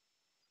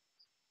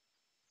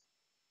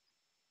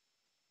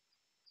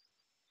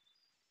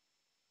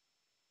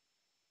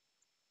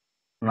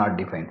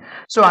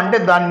 So అంటే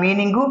దాని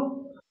meaning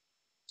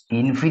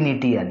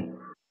infinity అని.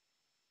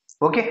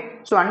 Okay,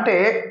 so అంటే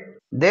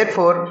there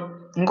four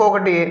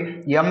ఇంకొకటి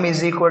m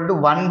is equal to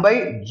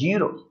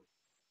 1/0,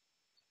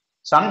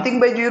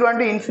 something by 0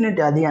 అంటే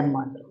infinity, అది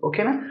అనమాట.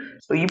 ఓకేనా,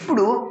 సో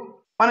ఇప్పుడు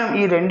మనం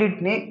ఈ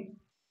రెండింటిని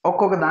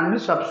ఒక్కొక్క దాంట్లో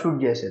సబ్స్టిట్యూట్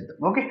చేసేద్దాం.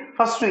 ఓకే,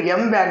 ఫస్ట్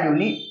m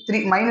వాల్యూని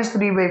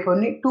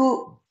 -3/4ని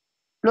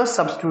 2లో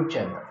సబ్స్టిట్యూట్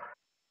చేద్దాం.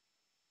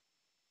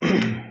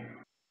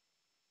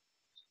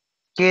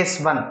 కేస్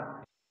 1,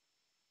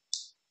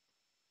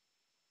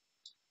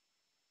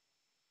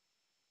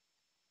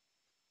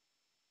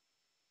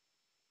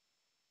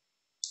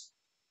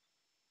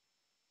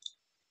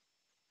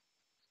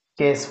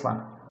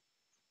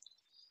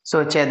 సో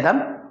చేద్దాం.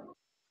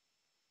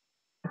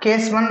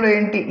 కేస్ 1లో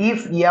ఏంటి,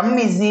 if m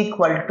is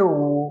equal to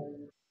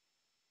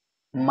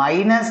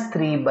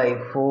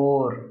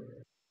 -3/4,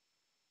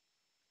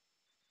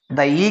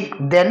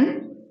 then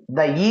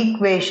the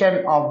equation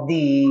of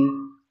the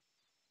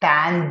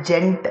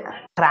tangent,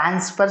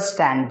 transverse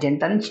tangent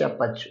అని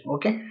చెప్పచ్చు.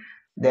 Okay,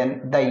 then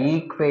the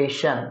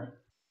equation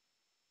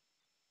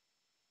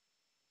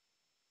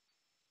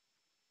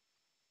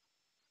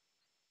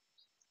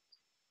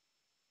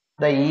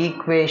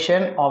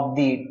of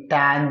the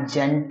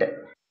tangent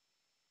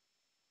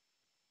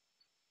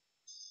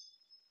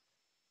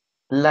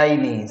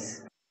line is,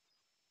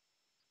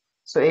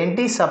 so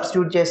ఏంటి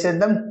substitute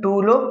చేసేద్దాం.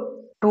 2లో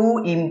 2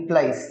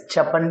 ఇంప్లైస్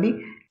చెప్పండి,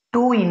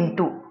 2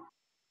 ఇంటూ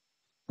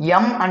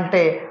m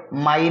అంటే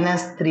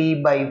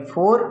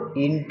 -3/4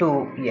 ఇంటూ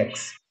x,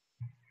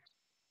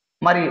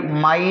 మరి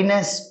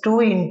 -2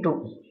 ఇంటూ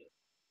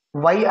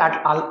y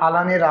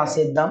అలానే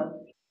రాసేద్దాం,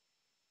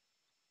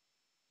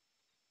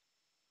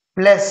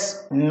 plus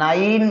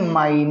 9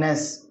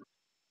 minus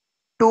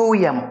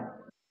 2m,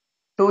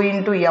 2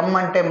 into m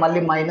అంటే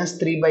మళ్ళీ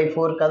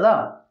 -3/4 కదా,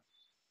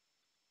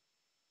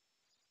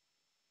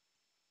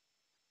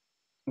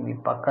 ఇది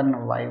పక్కన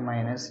y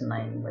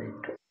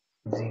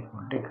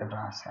 -9/2 ఇక్కడ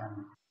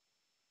రాశాను.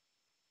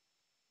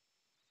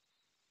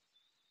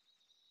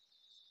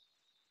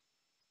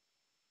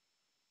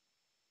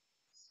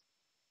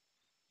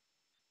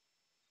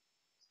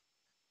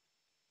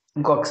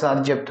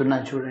 ఇంకొకసారి చెప్తున్నా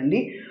చూడండి.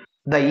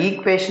 The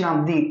equation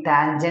of the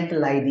tangent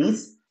line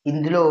is,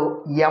 ఇందులో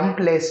m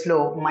ప్లేస్లో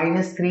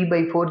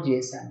 -3/4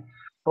 చేశాను.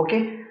 Okay,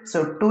 so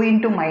 2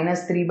 into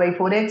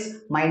 -3/4x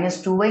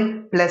 -2y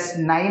plus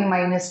 9 -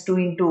 2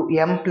 into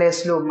m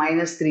ప్లేస్లో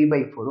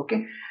 -3/4. ఓకే,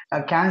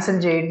 క్యాన్సిల్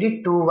చేయండి,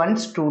 2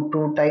 1s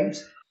 2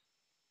 టైమ్స్,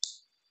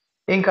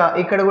 ఇంకా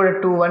ఇక్కడ కూడా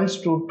 2 1s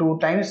 2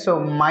 times, so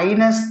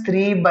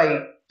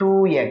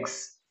 -3/2x.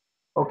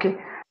 Okay,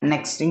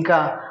 next ఇంకా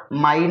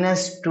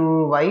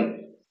 -2y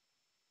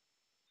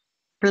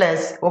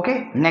ప్లస్, ఓకే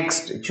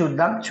నెక్స్ట్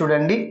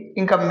చూడండి,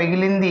 ఇంకా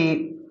మిగిలింది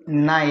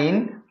 9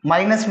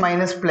 మైనస్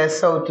ప్లస్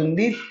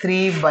అవుతుంది,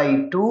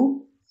 3/2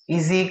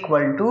 ఈజ్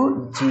ఈక్వల్ టు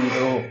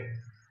 0.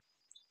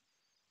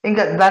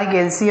 ఇంకా దానికి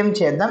ఎల్సిఎం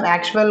చేద్దాం.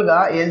 యాక్చువల్గా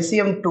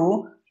ఎల్సిఎం 2,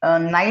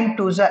 9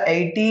 2s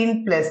 18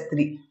 ప్లస్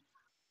 3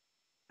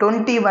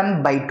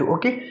 21/2.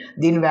 ఓకే,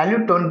 దీని వాల్యూ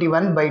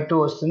 21/2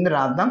 వస్తుంది,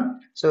 రాద్దాం.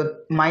 So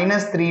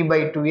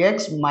 -3/2x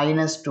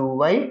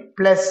 -2y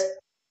plus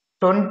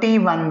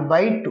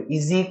 21/2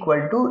 is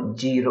equal to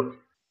 0.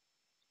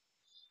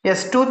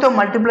 Yes, 2తో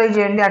మల్టిప్లై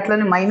చేయండి,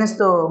 అట్లనే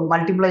మైనస్తో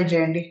మల్టిప్లై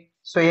చేయండి.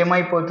 సో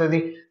ఏమైపోతుంది,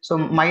 సో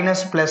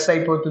మైనస్ ప్లస్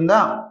అయిపోతుందా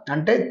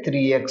అంటే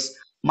 3x,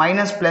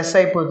 మైనస్ ప్లస్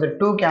అయిపోతుంది,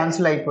 2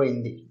 క్యాన్సిల్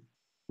అయిపోయింది,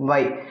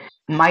 y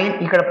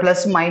ఇక్కడ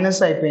ప్లస్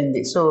మైనస్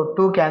అయిపోయింది, సో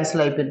 2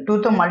 క్యాన్సిల్ అయిపోయింది,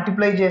 2తో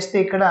మల్టిప్లై చేస్తే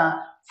ఇక్కడ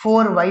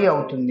 4y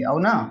అవుతుంది,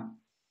 అవునా.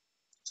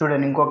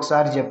 చూడండి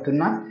ఇంకొకసారి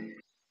చెప్తున్నా,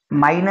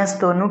 మైనస్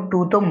తోను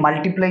 2తో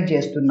మల్టిప్లై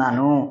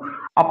చేస్తున్నాను,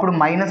 అప్పుడు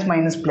మైనస్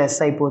మైనస్ ప్లస్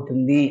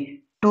అయిపోతుంది,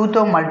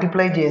 2తో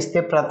మల్టిప్లై చేస్తే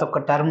ప్రతి ఒక్క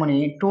టర్మ్ని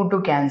 2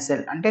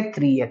 క్యాన్సిల్ అంటే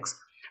 3x,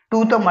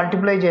 2తో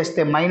మల్టిప్లై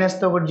చేస్తే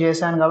మైనస్తో కూడా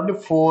చేశాను కాబట్టి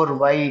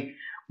 4y,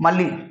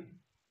 మళ్ళీ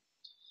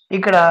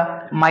ఇక్కడ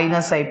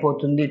మైనస్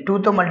అయిపోతుంది,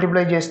 2తో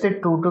మల్టిప్లై చేస్తే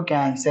 2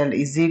 cancel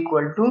is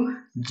equal to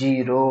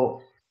 0.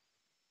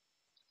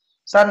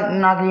 Sir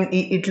నాకు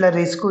ఇట్లా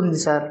రిస్క్ ఉంది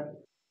సార్,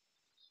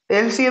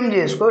 ఎల్సిఎం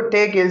చేసుకో,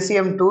 టేక్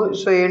ఎల్సిఎం 2,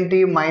 సో ఏంటి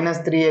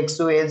మైనస్ 3x,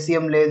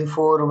 ఎల్సిఎం లేదు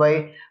 4y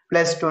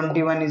ప్లస్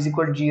 21 ఈజ్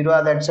ఈక్వల్ 0,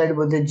 అది అటు సైడ్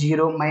పోతే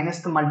 0,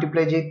 మైనస్తో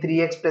మల్టిప్లై చేయి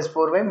 3x ప్లస్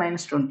 4y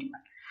మైనస్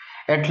 21,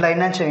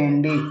 ఎట్లయినా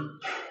చేయండి.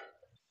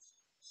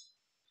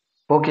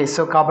 ఓకే,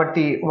 సో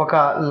కాబట్టి ఒక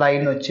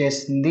లైన్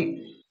వచ్చేసింది.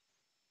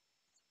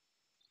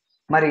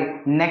 మరి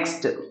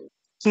నెక్స్ట్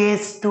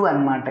కేస్ 2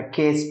 అన్నమాట,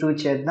 కేస్ 2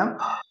 చేద్దాం.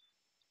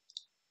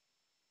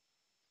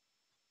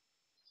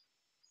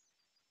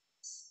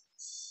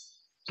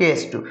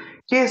 కేస్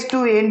 2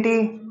 ఏంటి,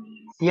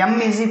 m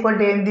ఈజ్ ఈక్వల్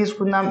టు ఏం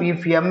తీసుకుందాం,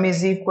 if m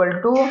is equal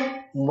to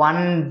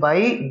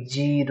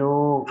 1/0.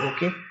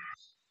 Okay,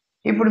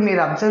 ఇప్పుడు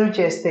మీరు అబ్జర్వ్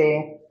చేస్తే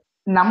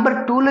నంబర్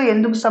 2లో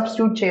ఎందుకు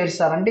సబ్స్టిట్యూట్ చేయరు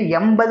సార్ అంటే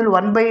m బదులు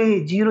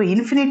 1/0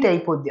 ఇన్ఫినిటీ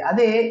అయిపోద్ది,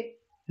 అదే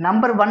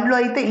నంబర్ 1లో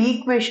అయితే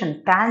ఈక్వేషన్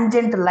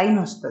టాంజెంట్ లైన్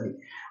వస్తుంది,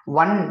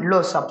 1లో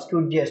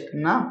సబ్స్టిట్యూట్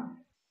చేస్తున్నా,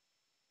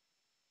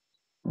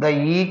 the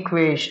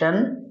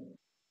equation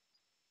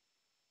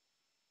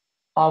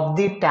of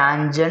the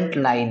tangent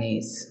line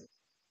is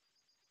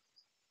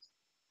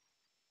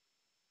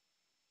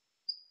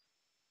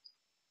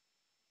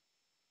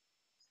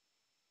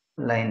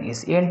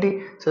ఏంటి,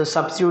 సో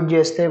సబ్స్టిట్యూట్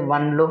చేస్తే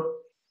 1లో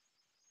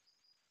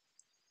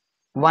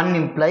 1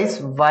 implies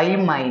y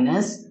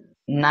minus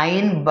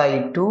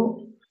 9/2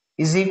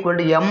 is equal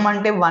to m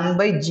అంటే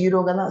 1/0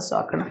 కదా, సో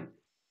అక్కడ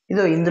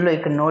ఇందులో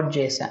ఇక్కడ నోట్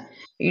చేశా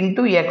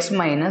ఇంటూ x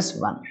minus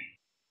 1.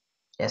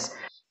 ఎస్,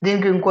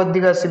 దీనికి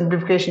ఇంకొద్దిగా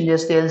సింప్లిఫికేషన్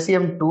చేస్తే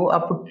ఎల్సిఎం 2,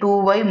 అప్పుడు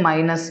 2y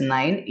minus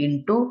 9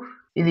 ఇంటూ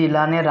ఇది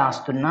ఇలానే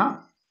రాస్తున్నా,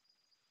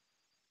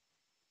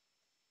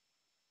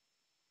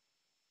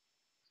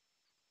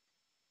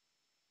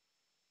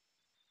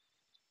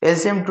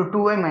 ఎల్సిఎం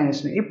 2y minus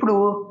 9. ఇప్పుడు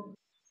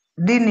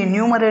దీన్ని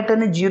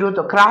న్యూమరేటర్ని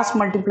 0తో క్రాస్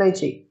మల్టిప్లై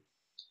చేయి,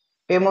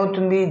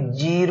 ఏమవుతుంది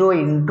 0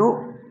 into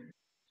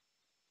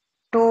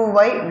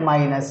 2y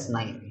minus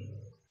 9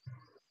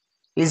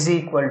 is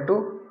equal to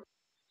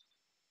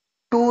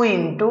 2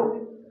 into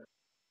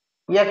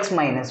x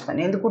minus 1,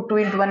 ఎందుకు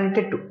 2 ఇంటూ 1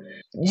 అంటే 2,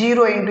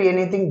 0 into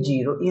anything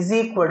 0 is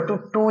equal to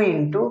 2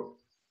 into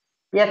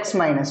x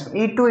minus 1,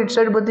 ఈ 2 ఇటు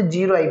సైడ్ పోతే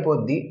 0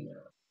 అయిపోద్ది,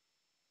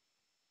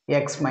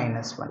 x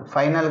minus 1,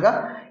 ఫైనల్గా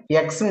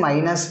x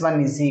minus 1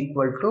 is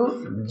equal to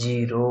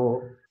 0.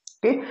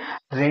 Okay,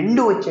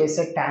 రెండు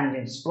వచ్చేసే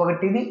tangents,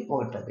 ఒకటిది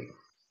ఒకటిది,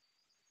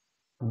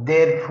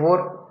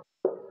 therefore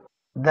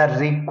the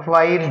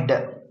required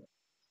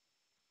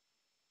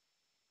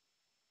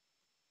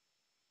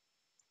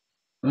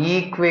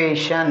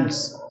equations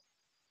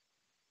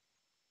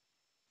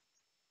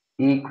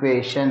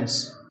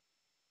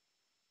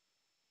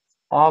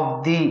of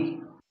the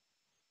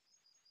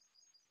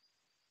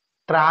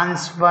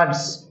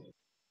transverse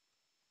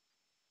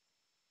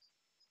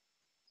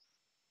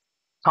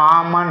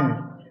common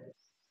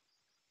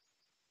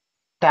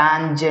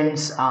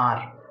tangents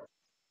are,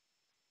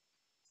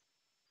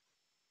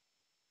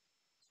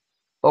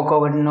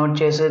 ఒక్కొక్కటి నోట్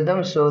చేసేద్దాం.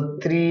 So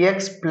 3x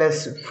plus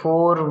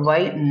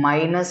 4y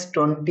minus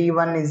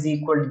 21 is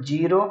equal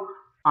 0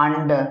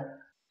 and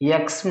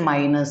x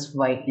minus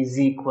y is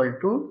equal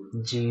to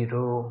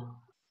 0.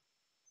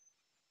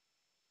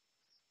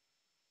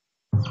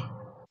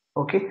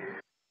 Okay,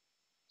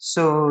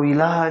 so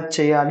ఇలా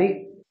చేయాలి.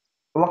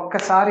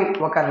 ఒక్కసారి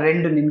ఒక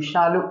 2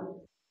 నిమిషాలు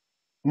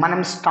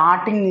మనం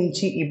స్టార్టింగ్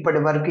నుంచి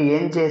ఇప్పటి వరకు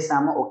ఏం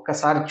చేసామో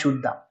ఒక్కసారి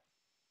చూద్దాం,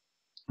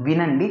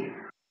 వినండి.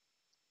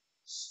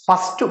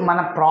 ఫస్ట్ మన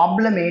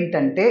ప్రాబ్లం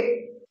ఏంటంటే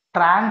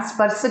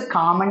ట్రాన్స్వర్స్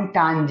కామన్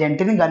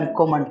టాంజెంట్ని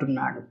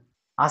కనుక్కోమంటున్నాడు.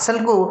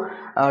 అసలు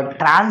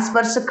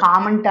ట్రాన్స్వర్స్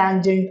కామన్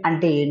టాంజెంట్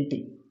అంటే ఏంటి,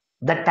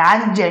 the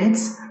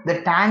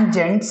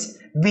tangents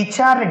which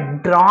are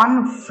drawn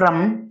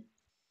from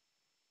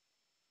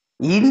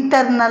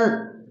internal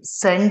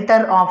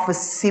centre of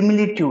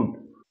similitude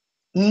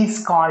is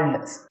called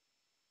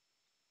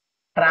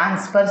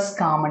transverse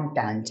common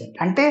tangent.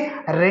 అంటే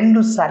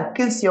 2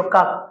 సర్కిల్స్ యొక్క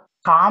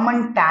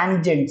కామన్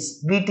టాంజెంట్స్,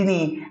 వీటిని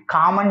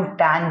కామన్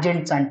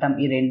టాంజెంట్స్ అంటాం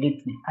ఈ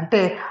రెండింటిని. అంటే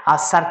ఆ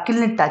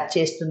సర్కిల్ని టచ్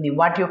చేస్తుంది,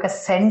 వాటి యొక్క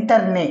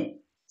సెంటర్నే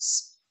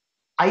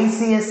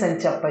ఐసిఎస్ అని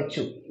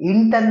చెప్పచ్చు,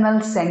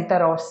 ఇంటర్నల్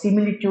సెంటర్ ఆఫ్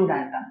సిమిలిట్యూడ్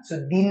అంటాం. సో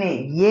దీన్నే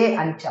ఏ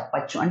అని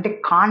చెప్పచ్చు, అంటే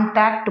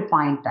కాంటాక్ట్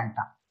పాయింట్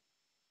అంటాం.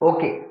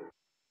 ఓకే,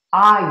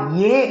 ఆ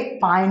ఏ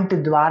పాయింట్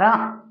ద్వారా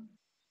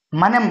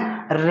మనం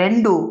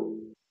 2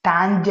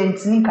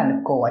 టాంజెంట్స్ని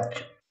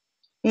కనుక్కోవచ్చు.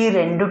 ఈ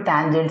రెండు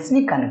టాంజెంట్స్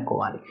ని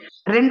కనుక్కోవాలి.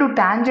 రెండు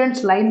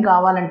టాంజెంట్స్ లైన్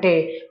కావాలంటే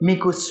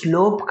మీకు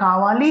స్లోప్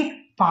కావాలి,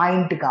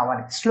 పాయింట్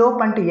కావాలి. స్లోప్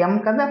అంటే m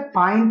కదా,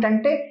 పాయింట్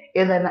అంటే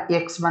ఏదైనా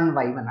x1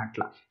 y1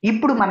 అట్లా.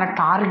 ఇప్పుడు మన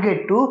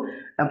టార్గెట్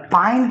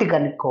పాయింట్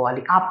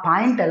కనుక్కోవాలి. ఆ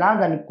పాయింట్ ఎలా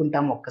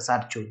కనుక్కుంటాం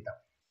ఒక్కసారి చూద్దాం.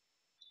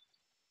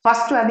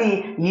 ఫస్ట్ అది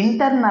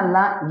ఇంటర్నల్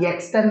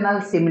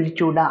ఎక్స్టర్నల్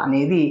సిమిలిట్యూడా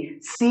అనేది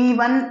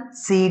C1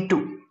 C2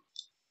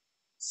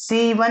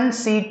 C1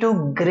 C2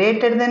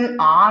 greater than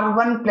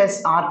R1 plus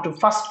R2.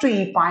 First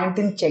ఈ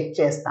పాయింట్ని చెక్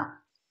చేస్తాం.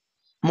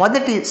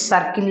 మొదటి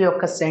సర్కిల్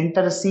యొక్క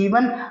సెంటర్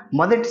C1,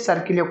 మొదటి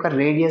సర్కిల్ యొక్క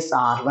రేడియస్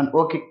R1.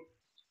 ఓకే,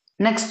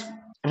 నెక్స్ట్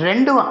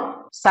రెండవ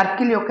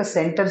సర్కిల్ యొక్క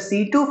సెంటర్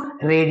C2,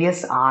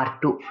 రేడియస్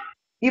R2.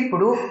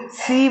 ఇప్పుడు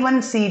C1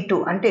 C2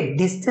 అంటే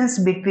డిస్టెన్స్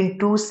బిట్వీన్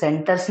టూ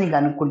సెంటర్స్ని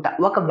కనుక్కుంటా,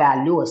 ఒక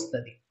వాల్యూ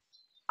వస్తుంది.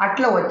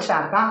 అట్లా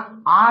వచ్చాక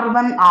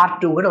R1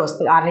 R2 కూడా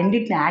వస్తుంది. ఆ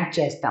రెండింటిని యాడ్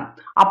చేస్తాం.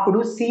 అప్పుడు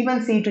C1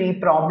 C2 ఈ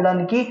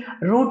ప్రాబ్లంకి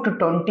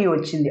 √20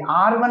 వచ్చింది.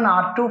 R1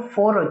 R2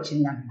 4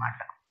 వచ్చింది అనమాట.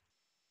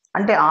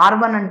 అంటే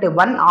R1 అంటే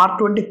 1,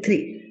 R2 అంటే 3.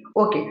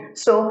 ఓకే,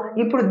 సో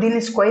ఇప్పుడు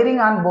దీన్ని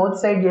స్క్వేరింగ్ ఆన్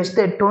బోత్ సైడ్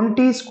చేస్తే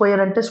 20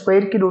 స్క్వేర్ అంటే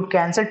స్క్వేర్కి route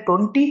cancel.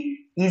 20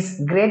 is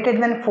greater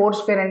than 4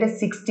 square అంటే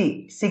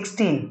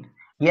 16.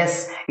 ఎస్,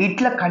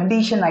 ఇట్లా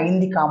కండిషన్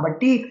అయింది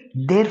కాబట్టి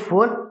there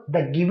four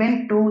the given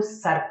two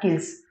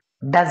circles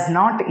does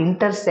not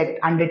intersect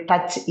and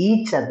touch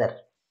each other.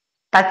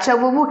 Touch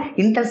అవ్వవు,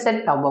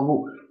 ఇంటర్సెక్ట్ అవ్వవు.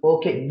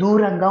 ఓకే,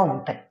 దూరంగా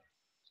ఉంటాయి.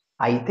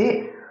 అయితే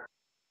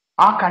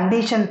ఆ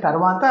కండిషన్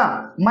తర్వాత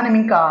మనం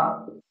ఇంకా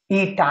ఈ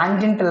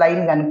టాంజెంట్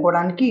లైన్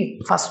కనుక్కోవడానికి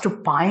ఫస్ట్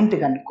పాయింట్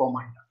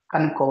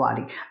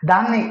కనుక్కోవాలి.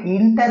 దాన్ని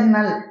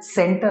ఇంటర్నల్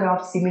సెంటర్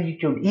ఆఫ్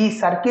సిమిలిట్యూడ్. ఈ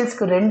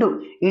సర్కిల్స్కి రెండు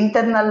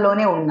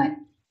ఇంటర్నల్లోనే ఉన్నాయి,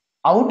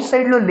 అవుట్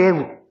సైడ్లో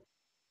లేవు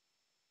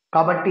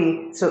కాబట్టి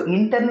సో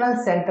ఇంటర్నల్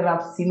సెంటర్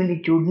ఆఫ్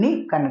సిమిలిట్యూడ్ని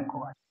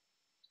కనుక్కోవాలి.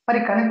 మరి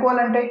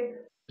కనుక్కోవాలంటే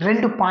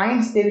రెండు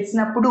పాయింట్స్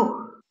తెలిసినప్పుడు,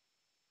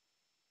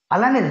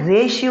 అలానే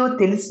రేషియో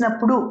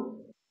తెలిసినప్పుడు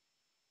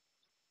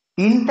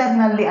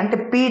ఇంటర్నల్లీ అంటే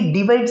P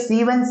divide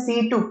C1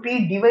 C2, P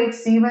divide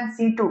C1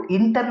 C2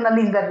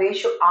 internally in the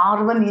ratio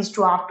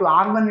R1:R2.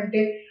 R1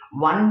 అంటే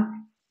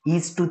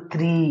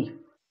 1:3.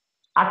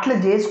 అట్లా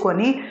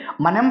చేసుకొని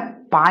మనం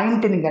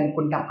పాయింట్ని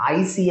కనుక్కుంటాం,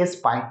 ICS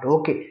పాయింట్.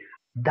 ఓకే,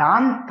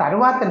 దాని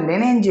తర్వాత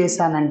నేనేం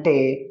చేశానంటే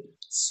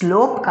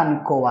స్లోప్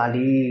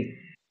కనుక్కోవాలి.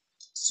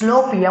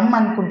 స్లోప్ m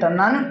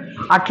అనుకుంటున్నాను.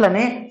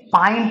 అట్లనే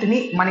పాయింట్ని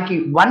మనకి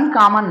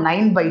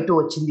 1,9/2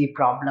 వచ్చింది ఈ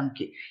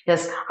ప్రాబ్లంకి.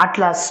 ఎస్,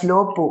 అట్లా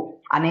స్లోప్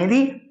అనేది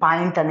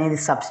పాయింట్ అనేది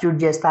సబ్స్టిట్యూట్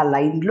చేస్తే ఆ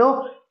లైన్లో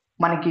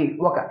మనకి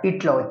ఒక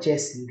ఇట్లా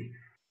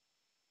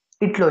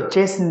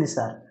వచ్చేసింది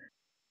సార్.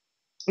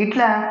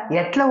 ఇట్లా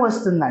ఎట్లా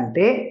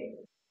వస్తుందంటే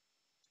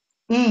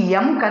ఈ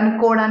m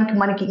కనుక్కోవడానికి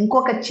మనకి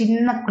ఇంకొక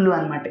చిన్న క్లూ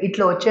అనమాట.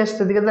 ఇట్లా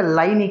వచ్చేస్తుంది కదా,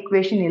 లైన్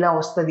ఈక్వేషన్ ఇలా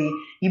వస్తుంది.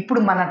 ఇప్పుడు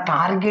మన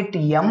టార్గెట్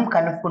m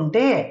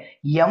కనుక్కుంటే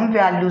m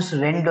వాల్యూస్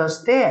 2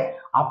 వస్తే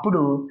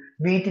అప్పుడు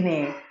వీటిని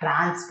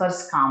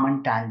ట్రాన్స్వర్స్ కామన్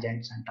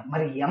టాంజెంట్స్ అంటాం.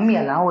 మరి m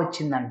ఎలా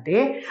వచ్చిందంటే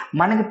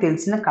మనకు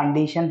తెలిసిన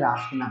కండిషన్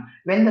రాసుకున్నాం.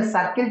 When the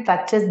circle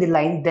touches the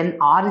line then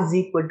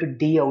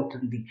R=D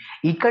అవుతుంది.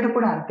 ఇక్కడ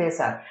కూడా అంతే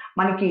సార్.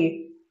 మనకి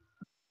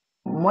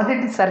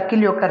మొదటి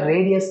సర్కిల్ యొక్క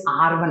రేడియస్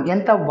R1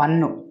 ఎంత,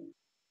 1.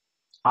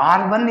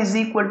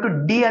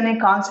 R1=D అనే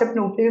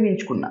కాన్సెప్ట్ని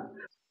ఉపయోగించుకున్నా.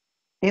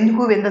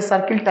 ఎందుకు, when the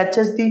circle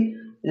touches the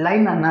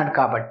line అన్నాడు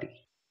కాబట్టి.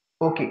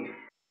 ఓకే,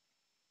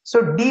 సో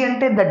D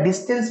అంటే the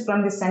distance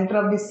from the centre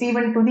of the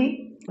C1 to the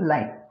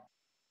line.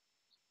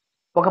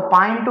 ఒక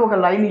పాయింట్ ఒక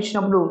లైన్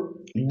ఇచ్చినప్పుడు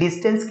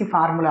డిస్టెన్స్కి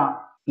formula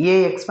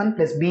ax1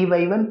 +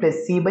 by1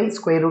 + c/√a²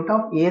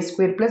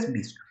 +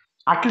 b².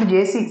 అట్లా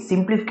చేసి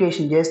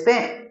సింప్లిఫికేషన్ చేస్తే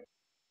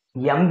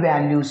m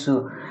వాల్యూస్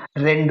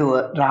 2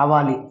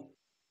 రావాలి.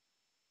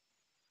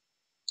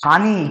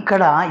 కానీ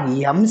ఇక్కడ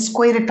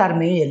m²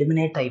 టర్మే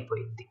ఎలిమినేట్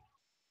అయిపోయింది.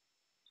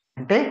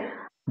 అంటే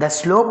the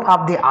slope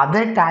of the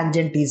other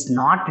tangent is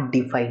not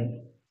defined.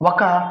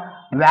 ఒక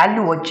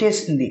వాల్యూ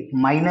వచ్చేసింది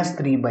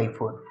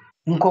 -3/4,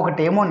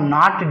 ఇంకొకటి ఏమో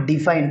నాట్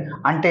డిఫైన్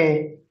అంటే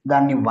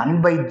దాన్ని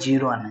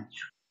 1/0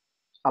 అనొచ్చు.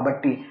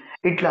 కాబట్టి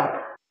ఇట్లా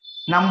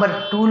నంబర్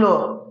 2లో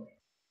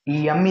ఈ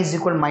m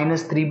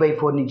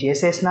 -3/4ని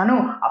చేసేసినాను.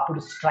 అప్పుడు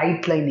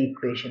స్ట్రైట్ లైన్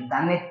ఈక్వేషన్,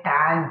 దాన్ని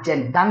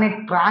టాంజెంట్, దాన్ని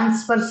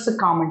ట్రాన్స్వర్స్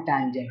కామన్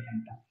టాంజెంట్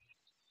అంట.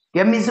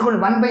 m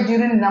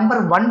 1/0ని నంబర్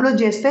 1లో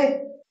చేస్తే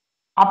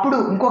అప్పుడు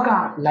ఇంకొక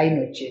లైన్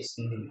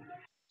వచ్చేసింది,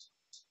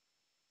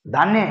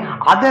 దాన్నే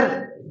అదర్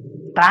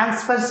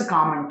ట్రాన్స్వర్స్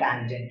కామన్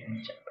టాంజెంట్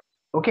అని చెప్పారు.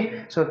 Okay,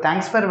 so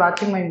thanks for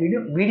watching my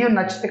video.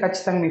 నచ్చితే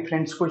ఖచ్చితంగా మీ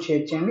ఫ్రెండ్స్ కూడా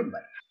షేర్ చేయండి.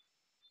 బై.